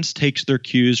audience takes their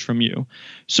cues from you.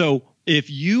 So if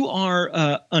you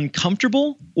are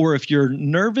uncomfortable, or if you're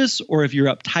nervous, or if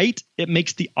you're uptight, it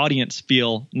makes the audience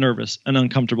feel nervous and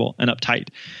uncomfortable and uptight.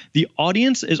 The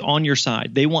audience is on your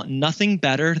side. They want nothing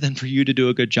better than for you to do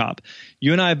a good job.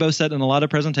 You and I have both said in a lot of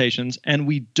presentations, and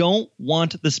we don't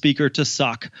want the speaker to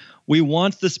suck. We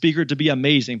want the speaker to be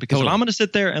amazing, because if I'm going to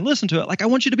sit there and listen to it, like I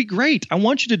want you to be great. I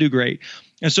want you to do great.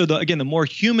 And so the more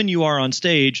human you are on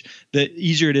stage, the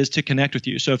easier it is to connect with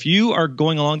you. So if you are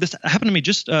going along, this happened to me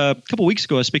just a couple weeks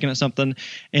ago. I was speaking at something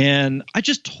and I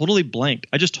just totally blanked.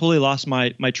 I just totally lost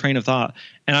my train of thought.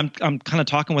 And I'm kind of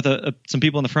talking with some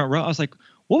people in the front row. I was like,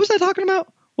 what was I talking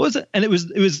about? What was it? And it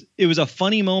was a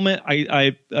funny moment.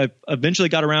 I eventually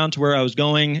got around to where I was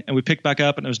going, and we picked back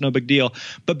up, and it was no big deal.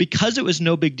 But because it was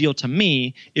no big deal to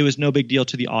me, it was no big deal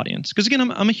to the audience. Because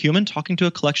again, I'm a human talking to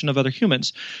a collection of other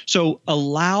humans. So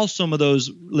allow some of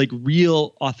those like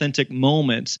real, authentic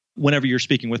moments whenever you're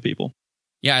speaking with people.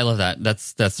 Yeah, I love that.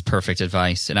 That's perfect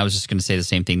advice. And I was just going to say the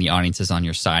same thing. The audience is on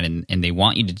your side, and they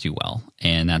want you to do well.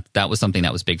 And that was something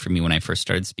that was big for me when I first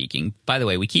started speaking. By the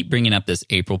way, we keep bringing up this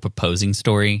April proposing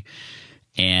story,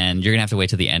 and you're going to have to wait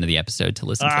till the end of the episode to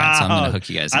listen to that. So I'm going to hook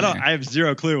you guys in there. I have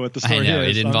zero clue what the story is. I know.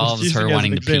 It involves her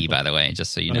wanting to pee, by the way,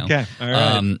 just so you know. Okay. All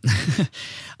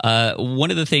right.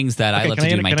 One of the things that I love to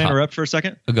do in my talk. Can I interrupt for a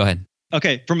second? Oh, go ahead.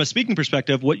 Okay, from a speaking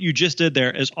perspective, what you just did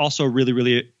there is also really,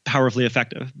 really powerfully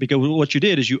effective, because what you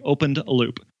did is you opened a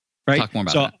loop, right? Talk more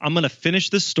about that. I'm going to finish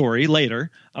this story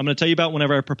later. I'm going to tell you about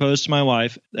whenever I proposed to my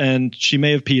wife, and she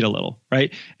may have peed a little,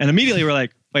 right? And immediately we're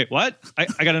like, wait, what?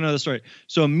 I got to know the story.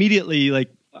 So immediately,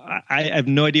 like, I have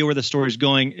no idea where the story is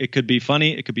going. It could be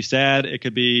funny. It could be sad. It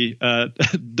could be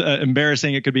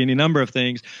embarrassing. It could be any number of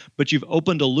things. But you've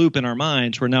opened a loop in our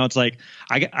minds where now it's like,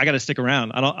 I got to stick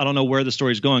around. I don't know where the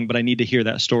story is going, but I need to hear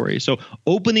that story. So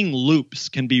opening loops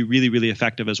can be really, really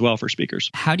effective as well for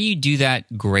speakers. How do you do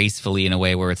that gracefully in a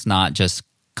way where it's not just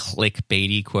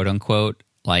clickbaity, quote unquote?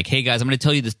 Like, hey guys, I'm going to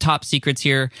tell you the top secrets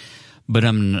here, but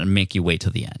I'm going to make you wait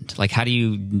till the end. Like, how do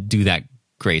you do that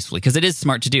gracefully? Because it is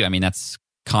smart to do. I mean, that's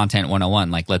Content 101.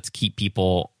 Like, let's keep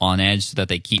people on edge so that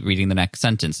they keep reading the next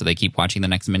sentence, so they keep watching the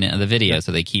next minute of the video,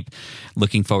 so they keep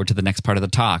looking forward to the next part of the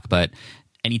talk. But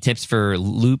any tips for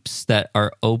loops that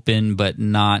are open but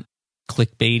not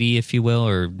clickbaity, if you will,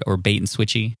 or bait and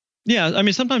switchy? Yeah, I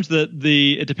mean, sometimes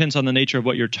it depends on the nature of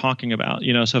what you're talking about.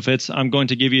 So if I'm going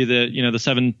to give you the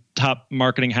 7 top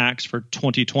marketing hacks for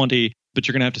 2020, but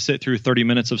you're going to have to sit through 30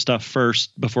 minutes of stuff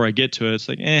first before I get to it. It's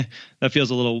like, that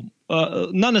feels a little,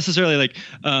 not necessarily like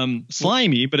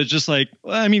slimy, but it's just like,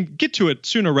 get to it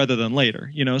sooner rather than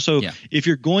later, So if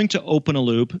you're going to open a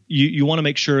loop, you want to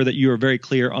make sure that you are very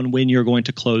clear on when you're going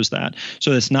to close that.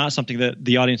 So it's not something that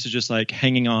the audience is just like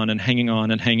hanging on and hanging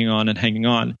on and hanging on and hanging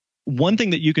on. One thing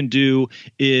that you can do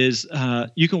is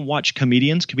you can watch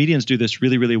comedians. Comedians do this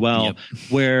really, really well,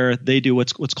 where they do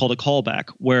what's called a callback,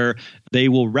 where they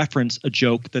will reference a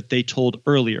joke that they told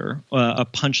earlier, a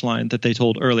punchline that they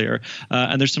told earlier.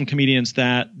 And there's some comedians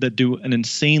that do an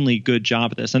insanely good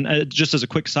job at this. And just as a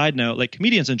quick side note, like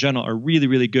comedians in general are really,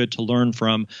 really good to learn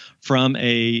from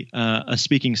a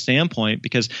speaking standpoint,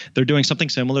 because they're doing something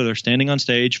similar. They're standing on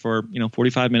stage for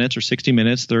 45 minutes or 60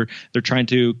 minutes. They're trying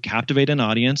to captivate an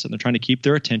audience, and they're trying to keep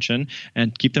their attention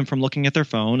and keep them from looking at their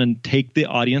phone and take the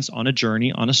audience on a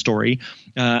journey, on a story.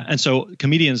 And so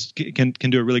comedians can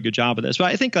do a really good job of this. But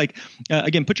I think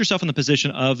again, put yourself in the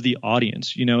position of the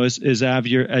audience, as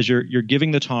you're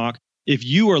giving the talk. If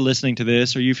you are listening to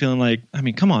this, are you feeling like,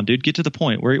 come on, dude, get to the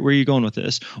point. Where are you going with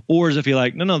this? Or is it feel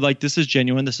like, no, like this is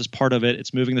genuine. This is part of it.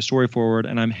 It's moving the story forward,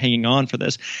 and I'm hanging on for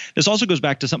this. This also goes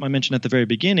back to something I mentioned at the very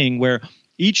beginning, where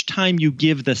each time you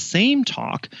give the same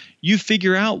talk, you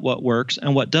figure out what works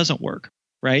and what doesn't work.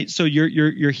 Right. So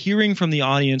you're hearing from the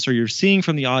audience, or you're seeing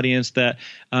from the audience that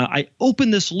I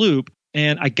opened this loop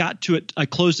and I got to it, I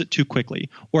closed it too quickly,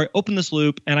 or I opened this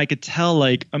loop and I could tell,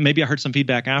 like, maybe I heard some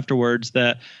feedback afterwards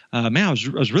that, I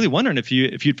was really wondering if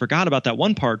you'd forgot about that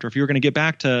one part, or if you were going to get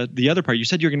back to the other part. You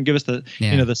said you were going to give us the,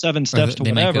 the 7 steps to whatever.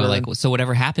 They might go like, so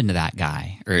whatever happened to that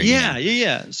guy? Or,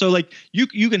 yeah. So like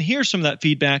you can hear some of that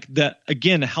feedback that,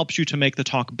 again, helps you to make the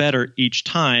talk better each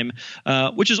time,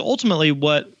 which is ultimately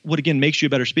what again makes you a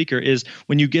better speaker. Is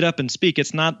when you get up and speak,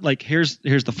 it's not like, here's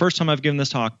the first time I've given this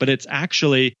talk, but it's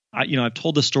actually, I've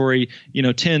told the story,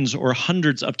 tens or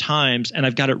hundreds of times, and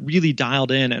I've got it really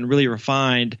dialed in and really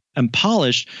refined and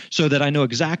polished, so that I know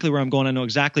exactly where I'm going. I know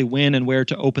exactly when and where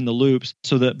to open the loops,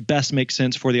 so that best makes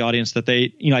sense for the audience, that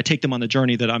they, I take them on the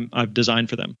journey that I've designed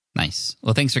for them. Nice.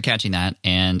 Well, thanks for catching that.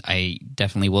 And I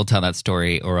definitely will tell that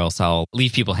story, or else I'll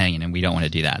leave people hanging, and we don't want to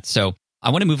do that. So I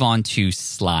want to move on to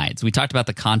slides. We talked about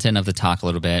the content of the talk a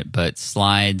little bit, but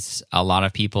slides, a lot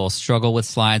of people struggle with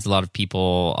slides. A lot of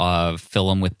people fill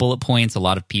them with bullet points. A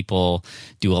lot of people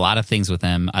do a lot of things with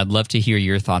them. I'd love to hear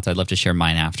your thoughts. I'd love to share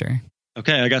mine after.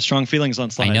 Okay, I got strong feelings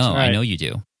on slides. I know you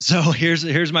do. So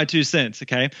here's my 2 cents,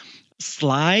 okay?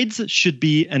 Slides should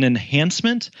be an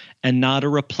enhancement and not a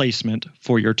replacement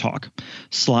for your talk.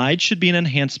 Slides should be an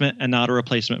enhancement and not a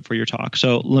replacement for your talk.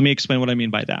 So let me explain what I mean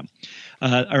by that.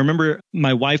 I remember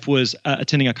my wife was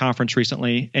attending a conference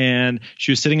recently, and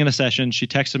she was sitting in a session. She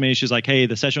texted me. She's like, hey,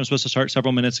 the session was supposed to start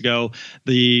several minutes ago.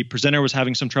 The presenter was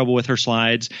having some trouble with her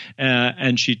slides,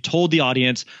 and she told the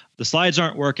audience, the slides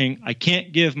aren't working. I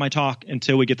can't give my talk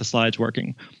until we get the slides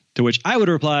working. To which I would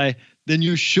reply, then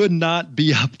you should not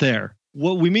be up there.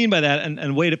 What we mean by that,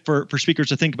 and wait for speakers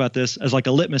to think about this as like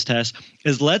a litmus test,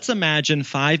 is let's imagine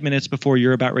 5 minutes before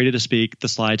you're about ready to speak, the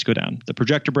slides go down. The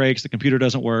projector breaks, the computer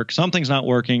doesn't work, something's not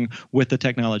working with the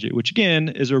technology, which again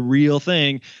is a real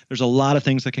thing. There's a lot of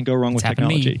things that can go wrong with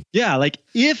technology. Yeah, like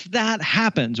if that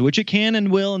happens, which it can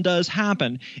and will and does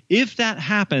happen, if that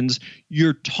happens,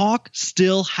 your talk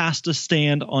still has to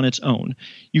stand on its own.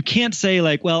 You can't say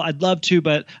like, well, I'd love to,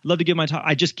 but I'd love to give my talk.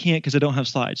 I just can't because I don't have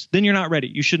slides. Then you're not ready.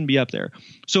 You shouldn't be up there.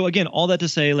 So again, all that to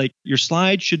say, like, your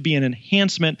slides should be an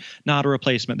enhancement, not a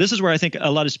replacement. This is where I think a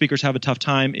lot of speakers have a tough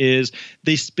time, is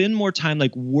they spend more time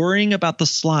like worrying about the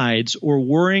slides, or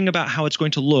worrying about how it's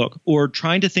going to look, or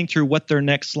trying to think through what their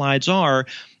next slides are.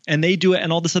 And they do it,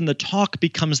 and all of a sudden the talk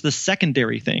becomes the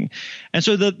secondary thing. And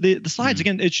so the slides,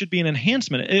 again, it should be an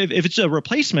enhancement. If it's a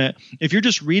replacement, if you're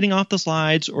just reading off the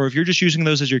slides, or if you're just using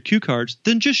those as your cue cards,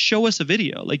 then just show us a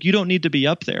video. Like, you don't need to be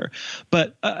up there.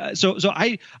 But so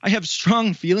I have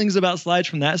strong feelings about slides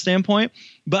from that standpoint.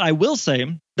 But I will say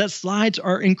that slides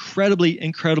are incredibly,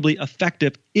 incredibly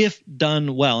effective if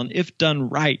done well and if done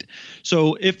right.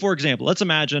 So if, for example, let's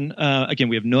imagine, again,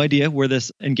 we have no idea where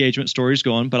this engagement story is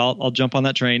going, but I'll jump on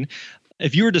that train.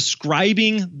 If you were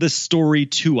describing the story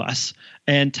to us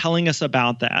and telling us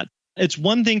about that, it's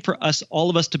one thing for us, all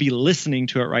of us, to be listening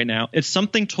to it right now. It's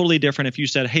something totally different if you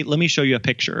said, hey, let me show you a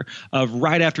picture of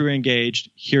right after we're engaged.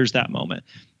 Here's that moment.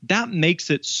 that makes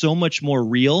it so much more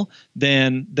real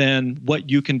than what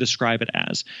you can describe it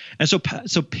as. And so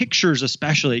pictures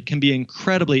especially can be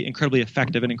incredibly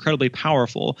effective and incredibly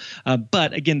powerful.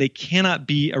 But again, they cannot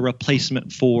be a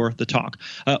replacement for the talk.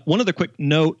 One other quick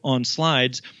note on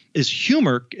slides is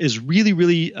humor is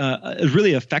really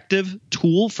effective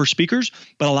tool for speakers,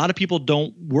 but a lot of people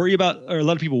worry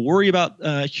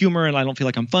about humor, and I don't feel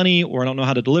like I'm funny, or I don't know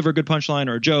how to deliver a good punchline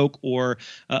or a joke or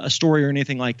a story or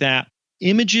anything like that.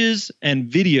 Images and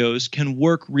videos can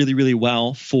work really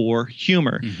well for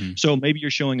humor. Mm-hmm. So maybe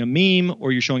you're showing a meme,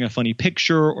 or you're showing a funny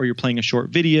picture, or you're playing a short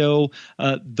video.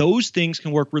 Those things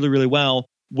can work really well,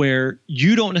 where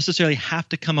you don't necessarily have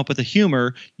to come up with a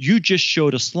humor. You just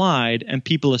showed a slide, and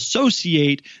people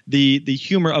associate the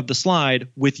humor of the slide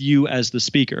with you as the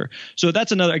speaker. So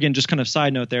that's another, again, just kind of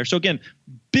side note there. So again,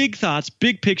 big thoughts,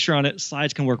 big picture on it.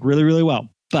 Slides can work really well,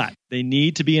 but they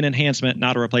need to be an enhancement,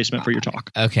 not a replacement for your talk.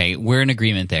 Okay, we're in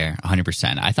agreement there,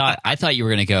 100%. I thought you were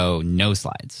going to go no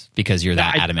slides because you're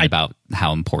that adamant about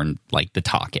how important like the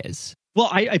talk is. Well,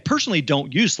 I personally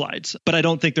don't use slides, but I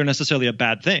don't think they're necessarily a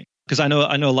bad thing. Because I know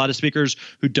a lot of speakers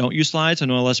who don't use slides. I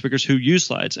know a lot of speakers who use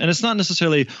slides. And it's not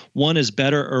necessarily one is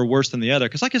better or worse than the other.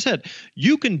 Because like I said,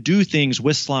 you can do things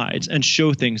with slides and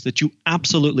show things that you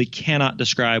absolutely cannot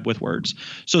describe with words.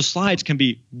 So slides can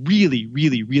be really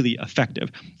effective.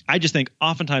 I just think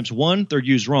oftentimes, one, they're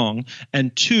used wrong.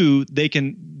 And two,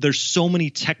 there's so many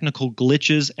technical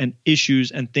glitches and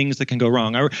issues and things that can go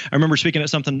wrong. I remember speaking at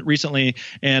something recently,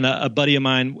 and a buddy of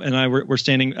mine and I were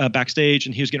standing backstage,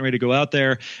 and he was getting ready to go out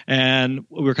there. And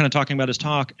we were kind of talking about his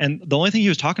talk. And the only thing he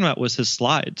was talking about was his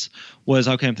slides. Was,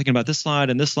 okay, I'm thinking about this slide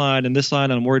and this slide and this slide,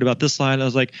 and I'm worried about this slide. And I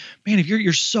was like, man, if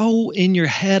you're so in your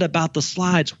head about the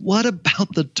slides, what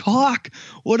about the talk?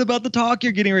 What about the talk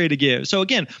you're getting ready to give? So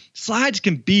again, slides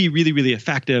can be really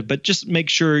effective, but just make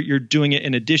sure you're doing it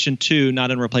in addition to,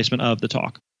 not in replacement of, the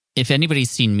talk. If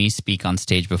anybody's seen me speak on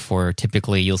stage before,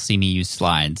 typically you'll see me use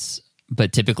slides,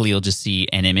 but typically you'll just see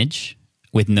an image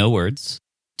with no words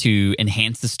to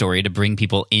enhance the story, to bring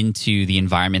people into the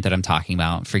environment that I'm talking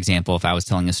about. For example, if I was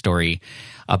telling a story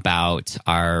about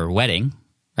our wedding,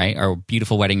 right, our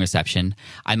beautiful wedding reception,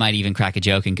 I might even crack a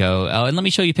joke and go, oh, and let me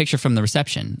show you a picture from the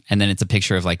reception. And then it's a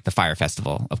picture of like the fire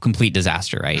festival of complete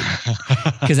disaster, right?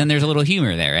 Because then there's a little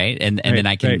humor there, right? And then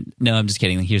I can, no, I'm just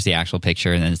kidding. Here's the actual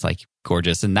picture. And then it's like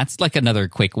gorgeous. And that's like another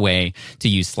quick way to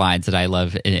use slides that I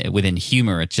love within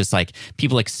humor. It's just like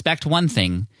people expect one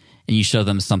thing, and you show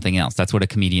them something else. That's what a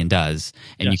comedian does.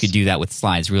 And you could do that with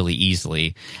slides really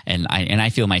easily. And I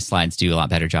feel my slides do a lot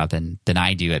better job than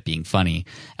I do at being funny.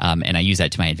 And I use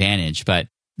that to my advantage. But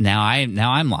now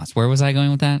I'm lost. Where was I going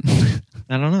with that?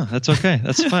 I don't know. That's okay.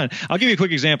 That's fine. I'll give you a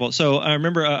quick example. So I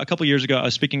remember a couple years ago, I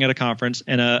was speaking at a conference,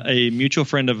 and a mutual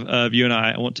friend of you and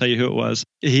I won't tell you who it was,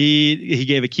 he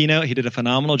gave a keynote. He did a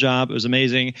phenomenal job. It was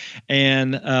amazing.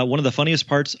 And one of the funniest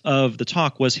parts of the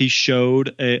talk was he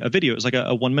showed a video. It was like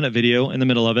a 1-minute video in the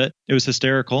middle of it. It was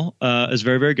hysterical. It was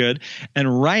very good.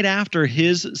 And right after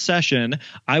his session,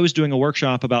 I was doing a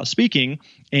workshop about speaking.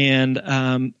 And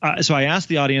so I asked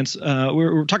the audience, we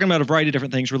were talking about a variety of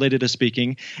different things related to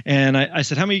speaking. And I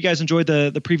said, how many of you guys enjoyed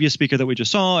the previous speaker that we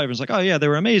just saw? Everyone's like, oh yeah, they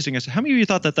were amazing. I said, how many of you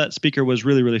thought that speaker was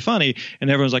really funny?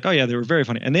 And everyone's like, oh yeah, they were very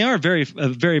funny. And they are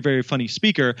a very funny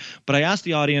speaker. But I asked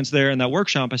the audience there in that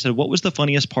workshop, I said, what was the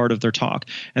funniest part of their talk?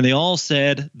 And they all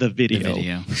said the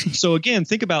video. So again,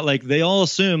 think about, like, they all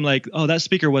assume like, oh, that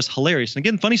speaker was hilarious. And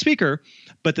again, funny speaker.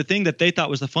 But the thing that they thought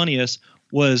was the funniest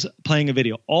was playing a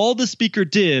video. All the speaker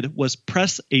did was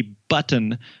press a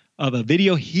button of a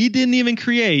video he didn't even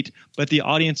create, but the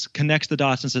audience connects the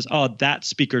dots and says, oh, that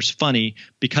speaker's funny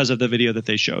because of the video that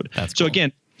they showed. That's so cool.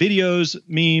 Again, videos,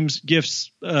 memes,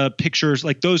 GIFs, pictures,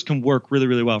 like those can work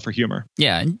really well for humor.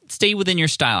 Yeah, and stay within your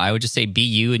style. I would just say be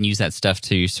you and use that stuff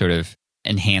to sort of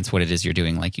enhance what it is you're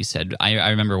doing, like you said. I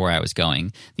remember where I was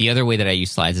going. The other way that I use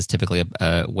slides is typically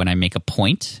when I make a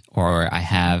point, or I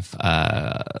have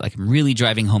like I'm really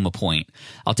driving home a point.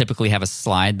 I'll typically have a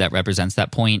slide that represents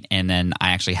that point, and then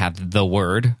I actually have the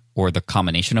word or the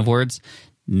combination of words.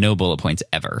 No bullet points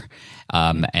ever.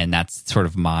 And that's sort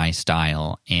of my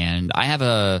style. And I have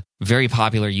a very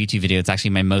popular YouTube video. It's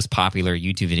actually my most popular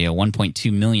YouTube video,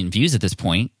 1.2 million views at this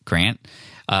point, Grant.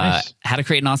 Nice. How to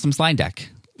create an awesome slide deck,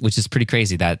 which is pretty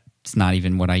crazy. That's not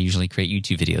even what I usually create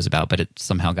YouTube videos about, but it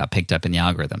somehow got picked up in the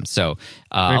algorithm. So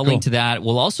I'll link to that.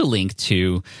 We'll also link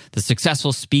to The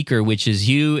Successful Speaker, which is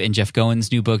you and Jeff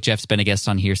Gowen's new book. Jeff's been a guest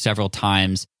on here several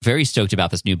times. Very stoked about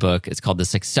this new book. It's called The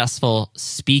Successful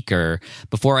Speaker.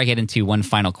 Before I get into one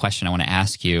final question I want to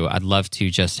ask you, I'd love to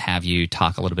just have you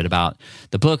talk a little bit about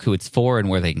the book, who it's for, and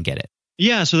where they can get it.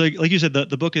 Yeah. So like you said,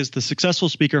 the book is The Successful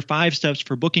Speaker, 5 Steps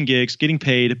for Booking Gigs, Getting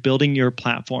Paid, Building Your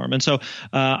Platform. And so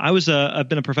I've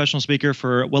been a professional speaker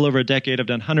for well over a decade. I've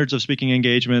done hundreds of speaking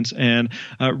engagements and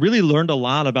really learned a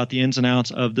lot about the ins and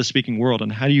outs of the speaking world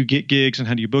and how do you get gigs and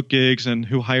how do you book gigs and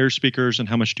who hires speakers and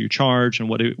how much do you charge and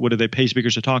what do they pay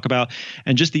speakers to talk about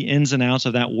and just the ins and outs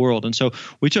of that world. And so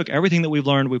we took everything that we've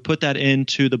learned, we put that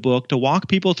into the book to walk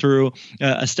people through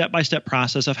a step-by-step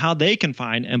process of how they can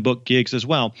find and book gigs as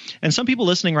well. And some people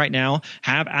listening right now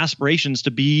have aspirations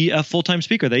to be a full-time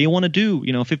speaker. They want to do,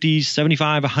 50,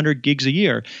 75, 100 gigs a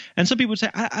year. And some people would say,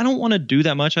 I don't want to do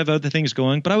that much. I have other things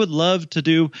going, but I would love to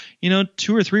do,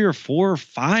 2 or 3 or 4 or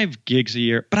 5 gigs a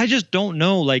year. But I just don't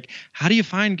know, how do you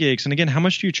find gigs? And again, how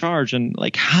much do you charge? And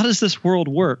how does this world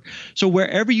work? So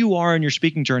wherever you are in your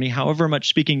speaking journey, however much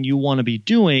speaking you want to be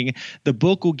doing, the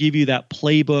book will give you that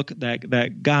playbook,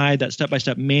 that guide, that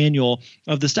step-by-step manual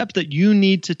of the steps that you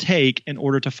need to take in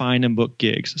order to find and book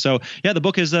gigs. So yeah, the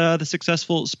book is The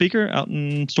Successful Speaker, out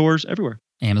in stores everywhere.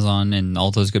 Amazon and all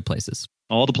those good places.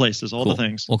 All the places, all cool. the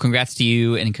things. Well, congrats to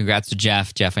you and congrats to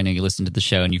Jeff. Jeff, I know you listened to the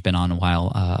show and you've been on a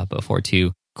while before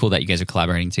too. Cool that you guys are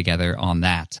collaborating together on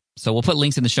that. So we'll put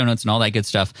links in the show notes and all that good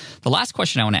stuff. The last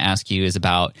question I want to ask you is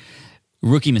about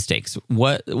rookie mistakes.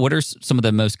 What are some of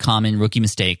the most common rookie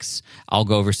mistakes? I'll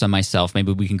go over some myself.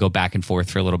 Maybe we can go back and forth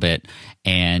for a little bit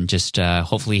and just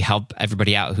hopefully help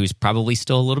everybody out who's probably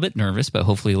still a little bit nervous, but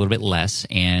hopefully a little bit less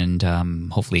and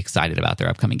hopefully excited about their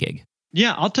upcoming gig.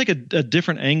 Yeah, I'll take a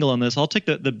different angle on this. I'll take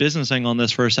the business angle on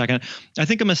this for a second. I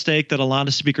think a mistake that a lot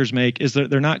of speakers make is that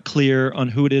they're not clear on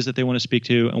who it is that they want to speak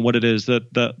to and what it is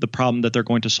that the problem that they're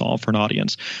going to solve for an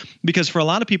audience. Because for a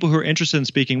lot of people who are interested in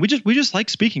speaking, we just like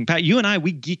speaking. Pat, you and I,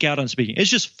 we geek out on speaking. It's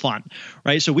just fun,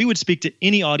 right? So we would speak to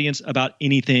any audience about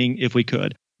anything if we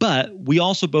could. But we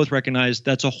also both recognize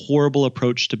that's a horrible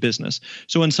approach to business.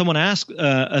 So when someone asks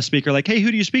a speaker like, hey, who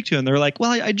do you speak to? And they're like,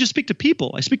 well, I just speak to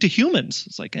people. I speak to humans.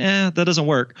 It's like, that doesn't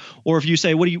work. Or if you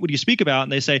say, what do you speak about?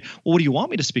 And they say, well, what do you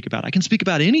want me to speak about? I can speak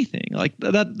about anything. Like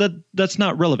that's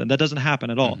not relevant. That doesn't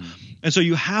happen at all. Mm-hmm. And so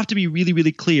you have to be really,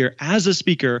 really clear as a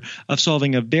speaker of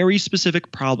solving a very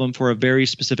specific problem for a very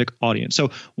specific audience. So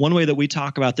one way that we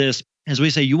talk about this, as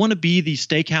we say, you want to be the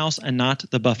steakhouse and not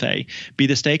the buffet. Be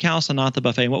the steakhouse and not the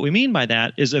buffet. And what we mean by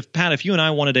that is if you and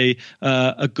I wanted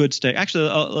a good steak, actually,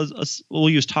 we'll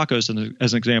use tacos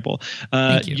as an example.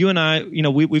 You and I,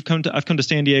 I've come to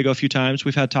San Diego a few times.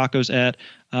 We've had tacos at,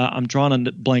 I'm drawing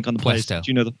a blank on the place. Puesto. Do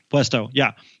you know the Puesto?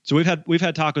 Yeah. So we've had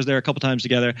tacos there a couple times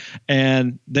together,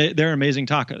 and they're amazing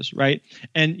tacos, right?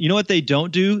 And you know what they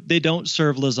don't do? They don't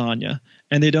serve lasagna.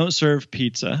 And they don't serve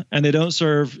pizza, and they don't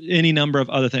serve any number of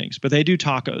other things, but they do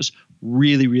tacos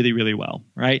really, really, really well,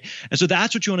 right? And so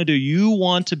that's what you want to do. You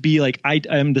want to be like,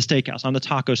 I'm the steakhouse, I'm the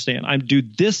taco stand. I do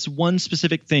this one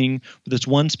specific thing for this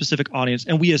one specific audience.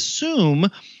 And we assume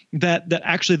that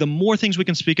actually the more things we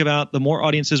can speak about, the more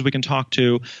audiences we can talk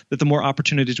to, that the more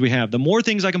opportunities we have. The more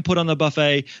things I can put on the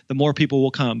buffet, the more people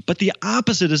will come. But the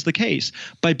opposite is the case.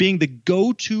 By being the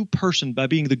go-to person, by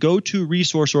being the go-to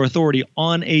resource or authority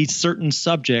on a certain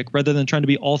subject, rather than trying to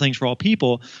be all things for all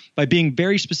people, by being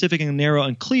very specific and narrow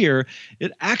and clear,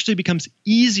 it actually becomes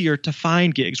easier to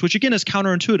find gigs, which again is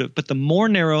counterintuitive. But the more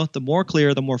narrow, the more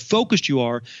clear, the more focused you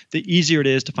are, the easier it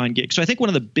is to find gigs. So I think one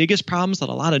of the biggest problems that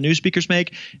a lot of new speakers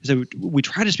make is that we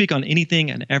try to speak on anything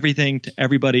and everything to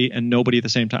everybody and nobody at the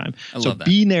same time. So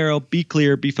be narrow, be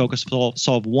clear, be focused,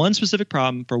 solve one specific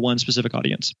problem for one specific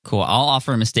audience. Cool. I'll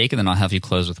offer a mistake and then I'll have you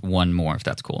close with one more if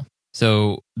that's cool.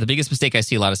 So the biggest mistake I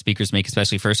see a lot of speakers make,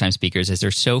 especially first-time speakers, is they're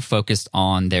so focused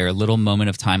on their little moment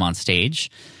of time on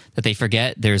stage that they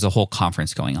forget there's a whole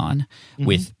conference going on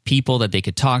with people that they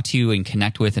could talk to and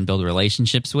connect with and build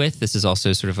relationships with. This is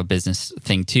also sort of a business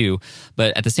thing too.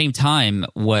 But at the same time,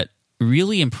 what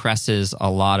really impresses a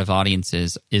lot of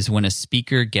audiences is when a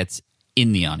speaker gets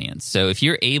in the audience. So if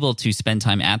you're able to spend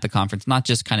time at the conference, not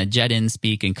just kind of jet in,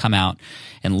 speak, and come out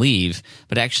and leave,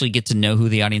 but actually get to know who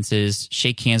the audience is,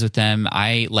 shake hands with them.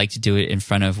 I like to do it in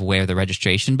front of where the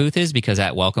registration booth is because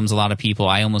that welcomes a lot of people.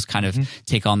 I almost kind of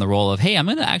take on the role of, hey, I'm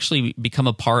going to actually become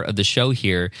a part of the show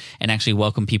here and actually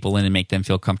welcome people in and make them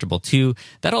feel comfortable too.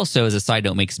 That also, as a side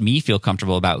note, makes me feel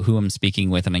comfortable about who I'm speaking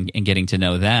with and getting to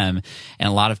know them. And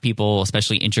a lot of people,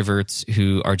 especially introverts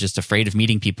who are just afraid of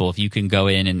meeting people, if you can go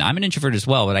in, and I'm an introvert as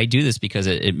well, but I do this because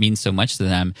it means so much to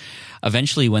them.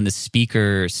 Eventually, when the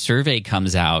speaker survey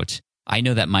comes out, I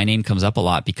know that my name comes up a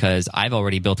lot because I've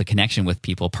already built a connection with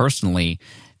people personally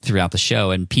throughout the show,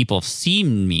 and people have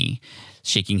seen me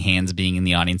shaking hands, being in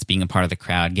the audience, being a part of the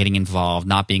crowd, getting involved,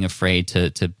 not being afraid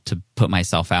to put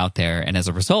myself out there. And as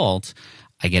a result,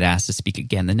 I get asked to speak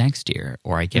again the next year,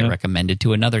 or I get recommended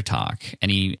to another talk.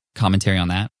 Any commentary on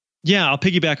that? Yeah, I'll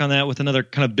piggyback on that with another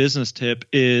kind of business tip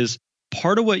is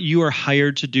part of what you are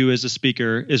hired to do as a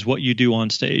speaker is what you do on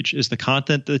stage, is the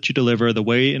content that you deliver, the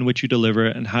way in which you deliver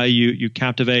it, and how you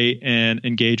captivate and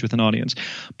engage with an audience.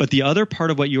 But the other part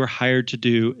of what you are hired to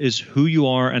do is who you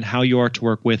are and how you are to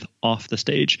work with off the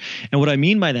stage. And what I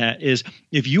mean by that is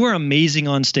if you are amazing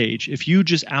on stage, if you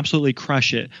just absolutely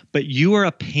crush it, but you are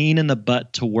a pain in the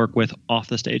butt to work with off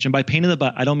the stage. And by pain in the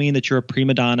butt, I don't mean that you're a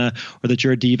prima donna or that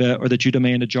you're a diva or that you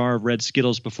demand a jar of red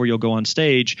Skittles before you'll go on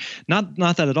stage. Not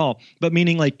that at all. But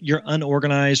meaning like you're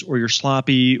unorganized or you're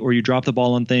sloppy or you drop the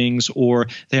ball on things or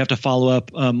they have to follow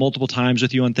up multiple times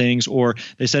with you on things or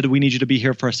they said, we need you to be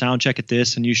here for a sound check at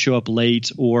this and you show up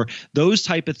late or those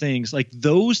type of things. Like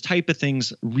those type of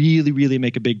things really, really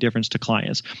make a big difference to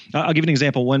clients. I'll give you an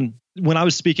example. When I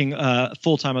was speaking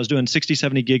full time, I was doing 60,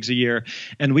 70 gigs a year,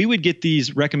 and we would get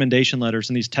these recommendation letters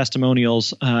and these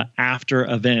testimonials after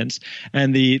events.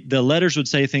 And the letters would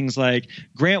say things like,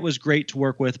 Grant was great to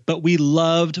work with, but we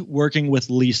loved working with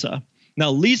Lisa.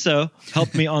 Now, Lisa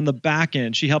helped me on the back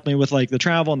end. She helped me with like the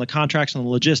travel and the contracts and the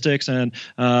logistics and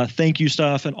thank you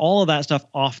stuff and all of that stuff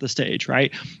off the stage,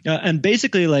 right? And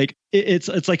basically, like it's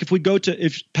like if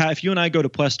you and I go to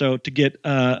Puesto to get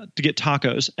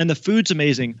tacos and the food's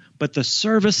amazing, but the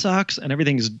service sucks and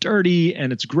everything's dirty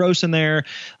and it's gross in there,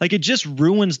 like it just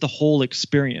ruins the whole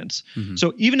experience. Mm-hmm.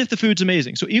 So even if the food's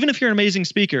amazing, so even if you're an amazing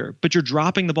speaker, but you're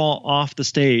dropping the ball off the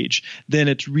stage, then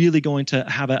it's really going to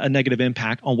have a negative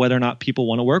impact on whether or not people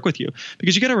want to work with you.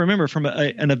 Because you got to remember, from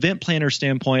an event planner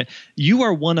standpoint, you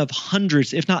are one of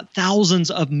hundreds, if not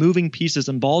thousands, of moving pieces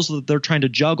and balls that they're trying to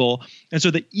juggle. And so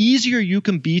the easier you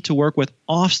can be to work with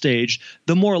off stage,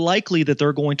 the more likely that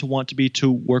they're going to want to be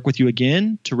to work with you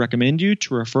again, to recommend you,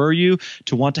 to refer you,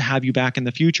 to want to have you back in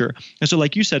the future. And so,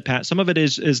 like you said, Pat, some of it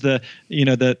is the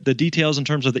details in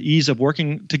terms of the ease of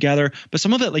working together, but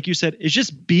some of it, like you said, is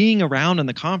just being around in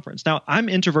the conference. Now, I'm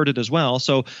introverted as well,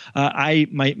 so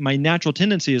my natural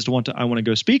tendency is I want to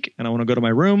go speak and I want to go to my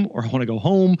room or I want to go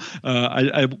home.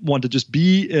 I want to just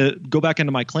go back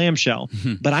into my clamshell.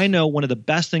 But I know one of the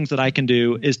best things that I can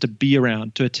do is to be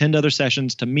around, to attend other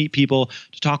sessions, to meet people,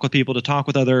 to talk with people, to talk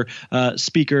with other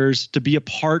speakers, to be a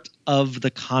part of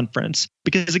the conference.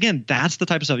 Because again, that's the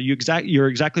type of stuff you're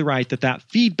exactly right that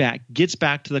feedback gets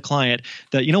back to the client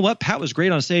that, you know what, Pat was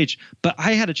great on stage, but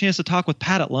I had a chance to talk with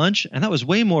Pat at lunch and that was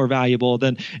way more valuable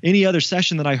than any other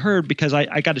session that I heard because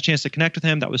I got a chance to connect with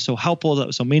him. That was so helpful. That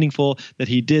was so meaningful that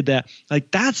he did that. Like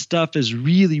that stuff is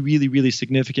really, really, really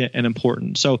significant and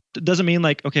important. So it doesn't mean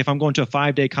like, okay, if I'm going to a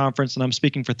 5-day conference and I'm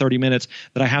speaking for 30 minutes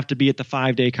that I have to be at the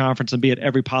 5-day conference and be at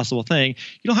every possible thing.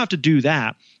 You don't have to do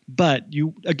that. But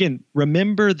you, again,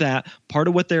 remember that part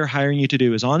of what they're hiring you to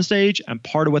do is on stage, and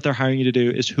part of what they're hiring you to do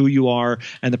is who you are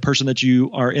and the person that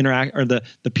you are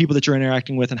the people that you're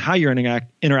interacting with and how you're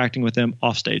interacting with them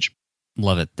off stage.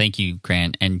 Love it. Thank you,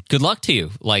 Grant. And good luck to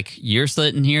you. Like you're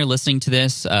sitting here listening to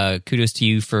this. Kudos to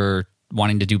you for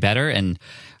wanting to do better. And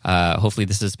hopefully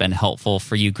this has been helpful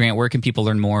for you. Grant, where can people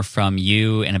learn more from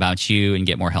you and about you and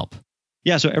get more help?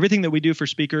 Yeah, so everything that we do for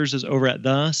speakers is over at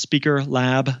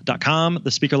thespeakerlab.com,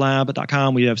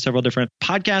 thespeakerlab.com. We have several different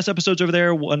podcast episodes over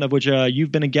there, one of which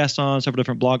you've been a guest on, several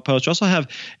different blog posts. We also have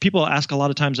people ask a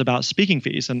lot of times about speaking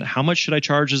fees and how much should I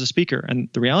charge as a speaker? And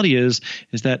the reality is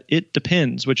that it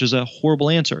depends, which is a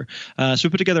horrible answer. So we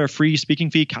put together a free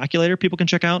speaking fee calculator people can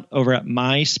check out over at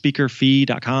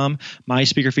myspeakerfee.com,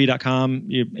 myspeakerfee.com.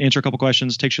 You answer a couple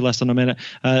questions, takes you less than a minute.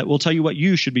 We'll tell you what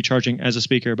you should be charging as a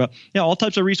speaker. But yeah, all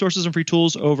types of resources and free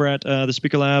tools over at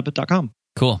thespeakerlab.com.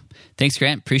 Cool. Thanks,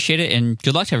 Grant. Appreciate it. And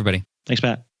good luck to everybody. Thanks,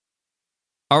 Pat.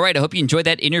 All right. I hope you enjoyed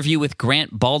that interview with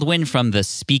Grant Baldwin from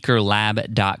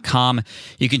thespeakerlab.com.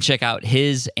 You can check out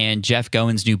his and Jeff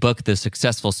Gowen's new book, The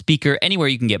Successful Speaker, anywhere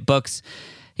you can get books,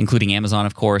 including Amazon,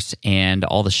 of course, and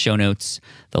all the show notes,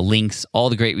 the links, all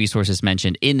the great resources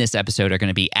mentioned in this episode are going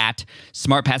to be at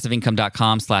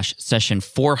smartpassiveincome.com/session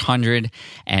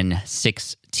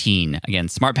 416. Again,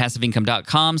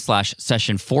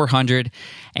 smartpassiveincome.com/session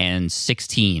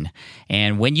 416.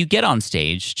 And when you get on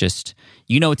stage, just,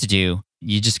 you know what to do.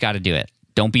 You just got to do it.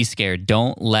 Don't be scared.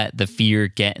 Don't let the fear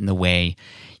get in the way.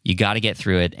 You got to get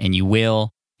through it, and you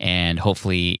will. And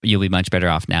hopefully you'll be much better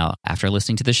off now after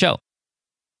listening to the show. All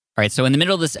right, so in the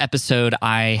middle of this episode,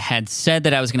 I had said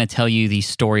that I was going to tell you the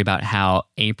story about how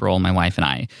April, my wife, and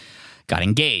I got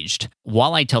engaged.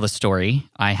 While I tell the story,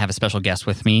 I have a special guest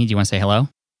with me. Do you want to say hello?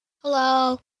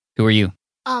 Hello. Who are you?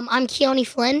 I'm Keone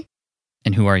Flynn.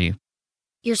 And who are you?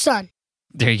 Your son.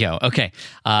 There you go. Okay.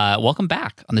 Welcome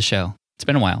back on the show. It's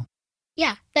been a while.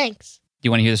 Yeah, thanks. Do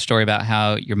you want to hear the story about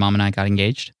how your mom and I got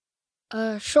engaged?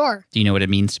 Sure. Do you know what it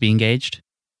means to be engaged?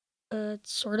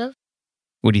 Sort of.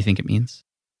 What do you think it means?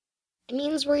 It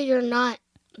means where you're not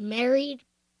married,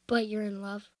 but you're in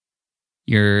love.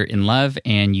 You're in love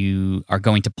and you are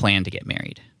going to plan to get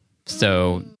married.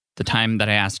 So the time that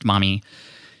I asked Mommy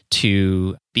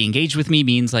to be engaged with me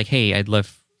means like, hey, I'd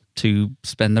love to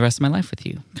spend the rest of my life with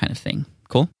you kind of thing.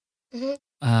 Cool? Mm-hmm.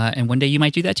 And one day you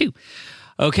might do that too.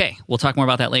 Okay, we'll talk more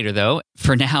about that later though.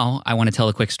 For now, I want to tell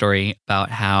a quick story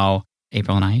about how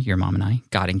April and I, your mom and I,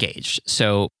 got engaged.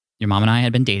 So your mom and I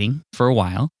had been dating for a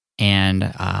while and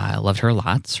I loved her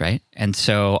lots, right? And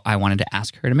so I wanted to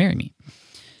ask her to marry me.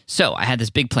 So I had this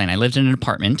big plan. I lived in an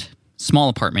apartment, small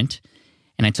apartment,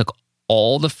 and I took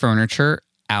all the furniture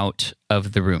out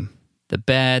of the room. The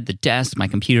bed, the desk, my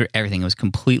computer, everything was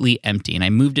completely empty. And I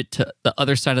moved it to the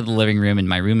other side of the living room. And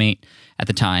my roommate at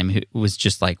the time who was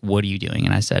just like, what are you doing?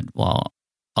 And I said, well,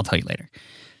 I'll tell you later.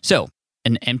 So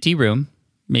an empty room,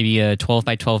 maybe a 12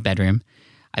 by 12 bedroom.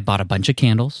 I bought a bunch of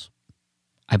candles.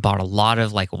 I bought a lot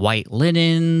of like white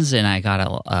linens and I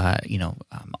got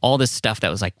all this stuff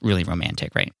that was like really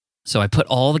romantic, right? So I put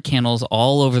all the candles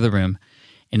all over the room.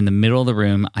 And in the middle of the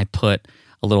room, I put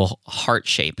a little heart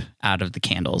shape out of the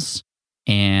candles.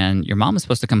 And your mom was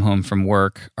supposed to come home from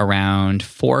work around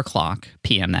 4:00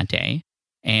 p.m. that day.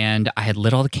 And I had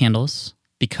lit all the candles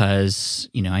because,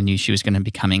 I knew she was going to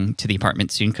be coming to the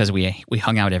apartment soon because we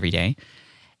hung out every day.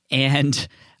 And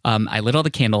I lit all the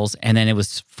candles and then it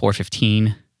was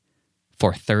 4:15,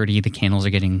 4:30. The candles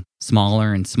are getting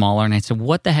smaller and smaller. And I said,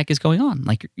 what the heck is going on?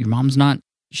 Like your mom's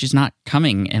she's not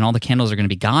coming and all the candles are going to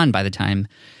be gone by the time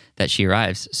that she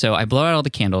arrives. So I blow out all the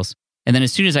candles. And then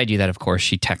as soon as I do that, of course,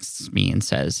 she texts me and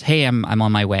says, hey, I'm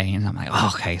on my way. And I'm like,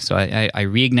 oh, okay. So I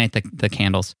reignite the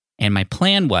candles. And my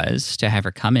plan was to have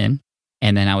her come in.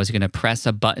 And then I was going to press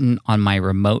a button on my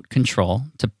remote control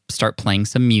to start playing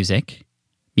some music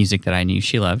that I knew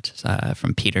she loved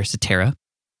from Peter Cetera.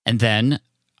 And then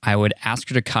I would ask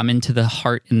her to come into the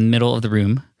heart in the middle of the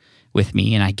room with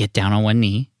me. And I'd get down on one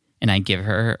knee and I'd give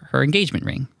her her engagement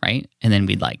ring, right? And then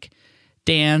we'd like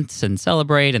dance and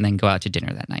celebrate and then go out to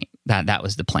dinner that night. That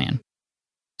was the plan.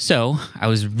 So I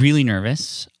was really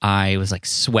nervous. I was like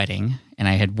sweating and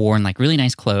I had worn like really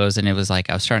nice clothes and it was like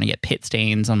I was starting to get pit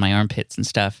stains on my armpits and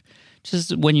stuff.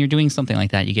 Just when you're doing something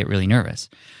like that, you get really nervous.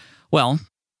 Well,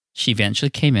 she eventually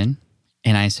came in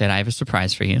and I said, I have a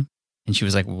surprise for you. And she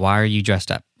was like, why are you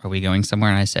dressed up? Are we going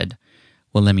somewhere? And I said,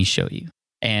 well, let me show you.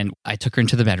 And I took her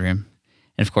into the bedroom.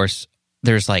 And of course,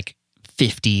 there's like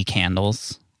 50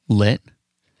 candles lit.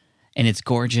 And it's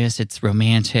gorgeous. It's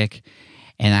romantic.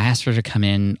 And I asked her to come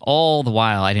in. All the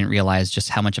while, I didn't realize just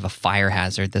how much of a fire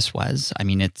hazard this was. I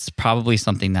mean, it's probably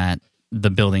something that the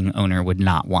building owner would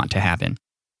not want to happen.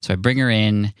 So I bring her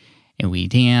in and we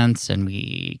dance and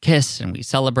we kiss and we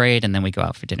celebrate and then we go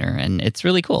out for dinner. And it's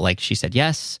really cool. Like she said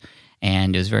yes.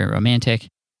 And it was very romantic.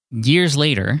 Years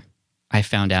later, I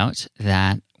found out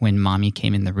that when Mommy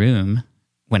came in the room,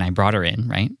 when I brought her in,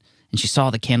 right? And she saw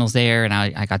the candles there and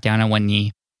I got down on one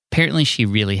knee. Apparently, she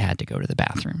really had to go to the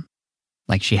bathroom.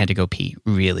 Like she had to go pee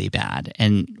really bad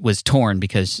and was torn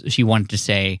because she wanted to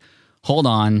say, hold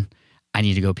on, I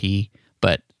need to go pee.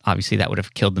 But obviously that would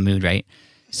have killed the mood, right?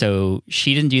 So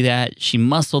she didn't do that. She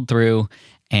muscled through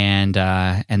and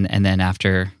then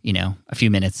after, a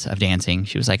few minutes of dancing,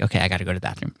 she was like, okay, I got to go to the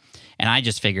bathroom. And I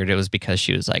just figured it was because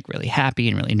she was like really happy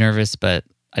and really nervous, but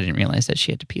I didn't realize that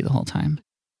she had to pee the whole time.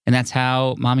 And that's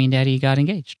how Mommy and Daddy got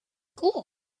engaged. Cool.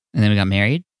 And then we got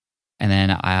married. And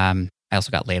then I also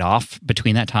got laid off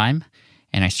between that time.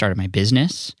 And I started my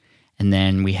business. And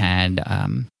then we had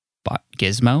bought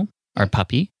Gizmo, our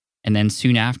puppy. And then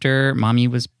soon after, Mommy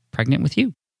was pregnant with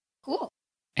you. Cool.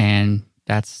 And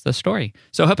that's the story.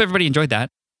 So I hope everybody enjoyed that.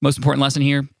 Most important lesson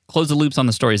here, close the loops on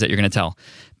the stories that you're going to tell.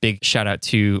 Big shout out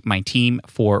to my team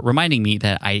for reminding me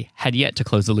that I had yet to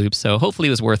close the loops. So hopefully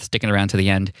it was worth sticking around to the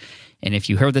end. And if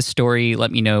you heard this story,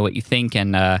 let me know what you think.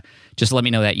 And just let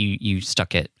me know that you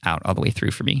stuck it out all the way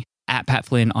through for me. At Pat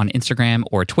Flynn on Instagram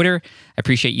or Twitter. I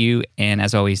appreciate you. And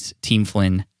as always, Team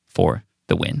Flynn for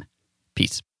the win.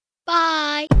 Peace.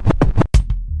 Bye.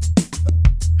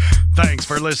 Thanks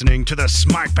for listening to the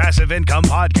Smart Passive Income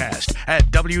Podcast at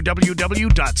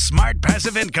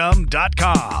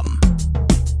www.smartpassiveincome.com.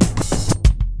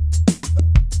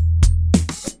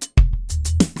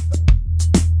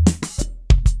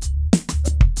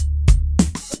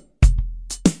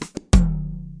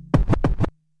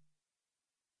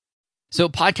 So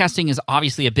podcasting is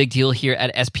obviously a big deal here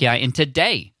at SPI. And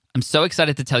today, I'm so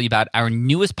excited to tell you about our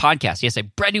newest podcast. Yes, a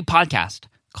brand new podcast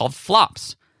called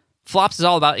Flops. Flops is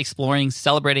all about exploring,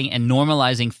 celebrating, and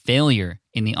normalizing failure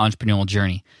in the entrepreneurial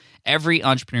journey. Every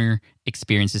entrepreneur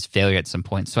experiences failure at some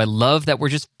point, so I love that we're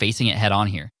just facing it head on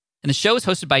here. And the show is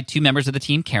hosted by two members of the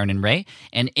team, Karen and Ray,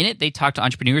 and in it, they talk to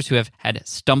entrepreneurs who have had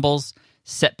stumbles,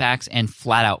 setbacks, and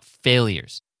flat-out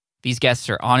failures. These guests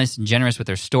are honest and generous with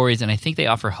their stories, and I think they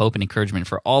offer hope and encouragement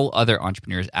for all other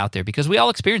entrepreneurs out there because we all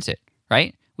experience it,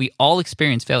 right? We all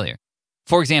experience failure.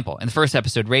 For example, in the first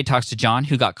episode, Ray talks to John,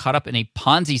 who got caught up in a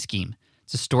Ponzi scheme.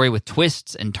 It's a story with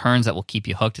twists and turns that will keep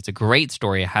you hooked. It's a great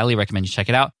story. I highly recommend you check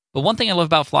it out. But one thing I love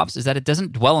about Flops is that it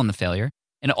doesn't dwell on the failure,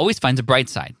 and it always finds a bright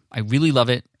side. I really love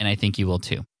it, and I think you will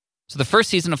too. So the first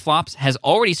season of Flops has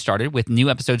already started with new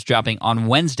episodes dropping on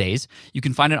Wednesdays. You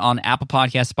can find it on Apple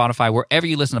Podcasts, Spotify, wherever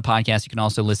you listen to podcasts. You can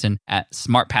also listen at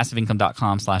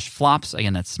smartpassiveincome.com/flops.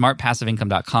 Again, that's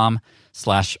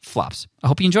smartpassiveincome.com/flops. I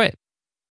hope you enjoy it.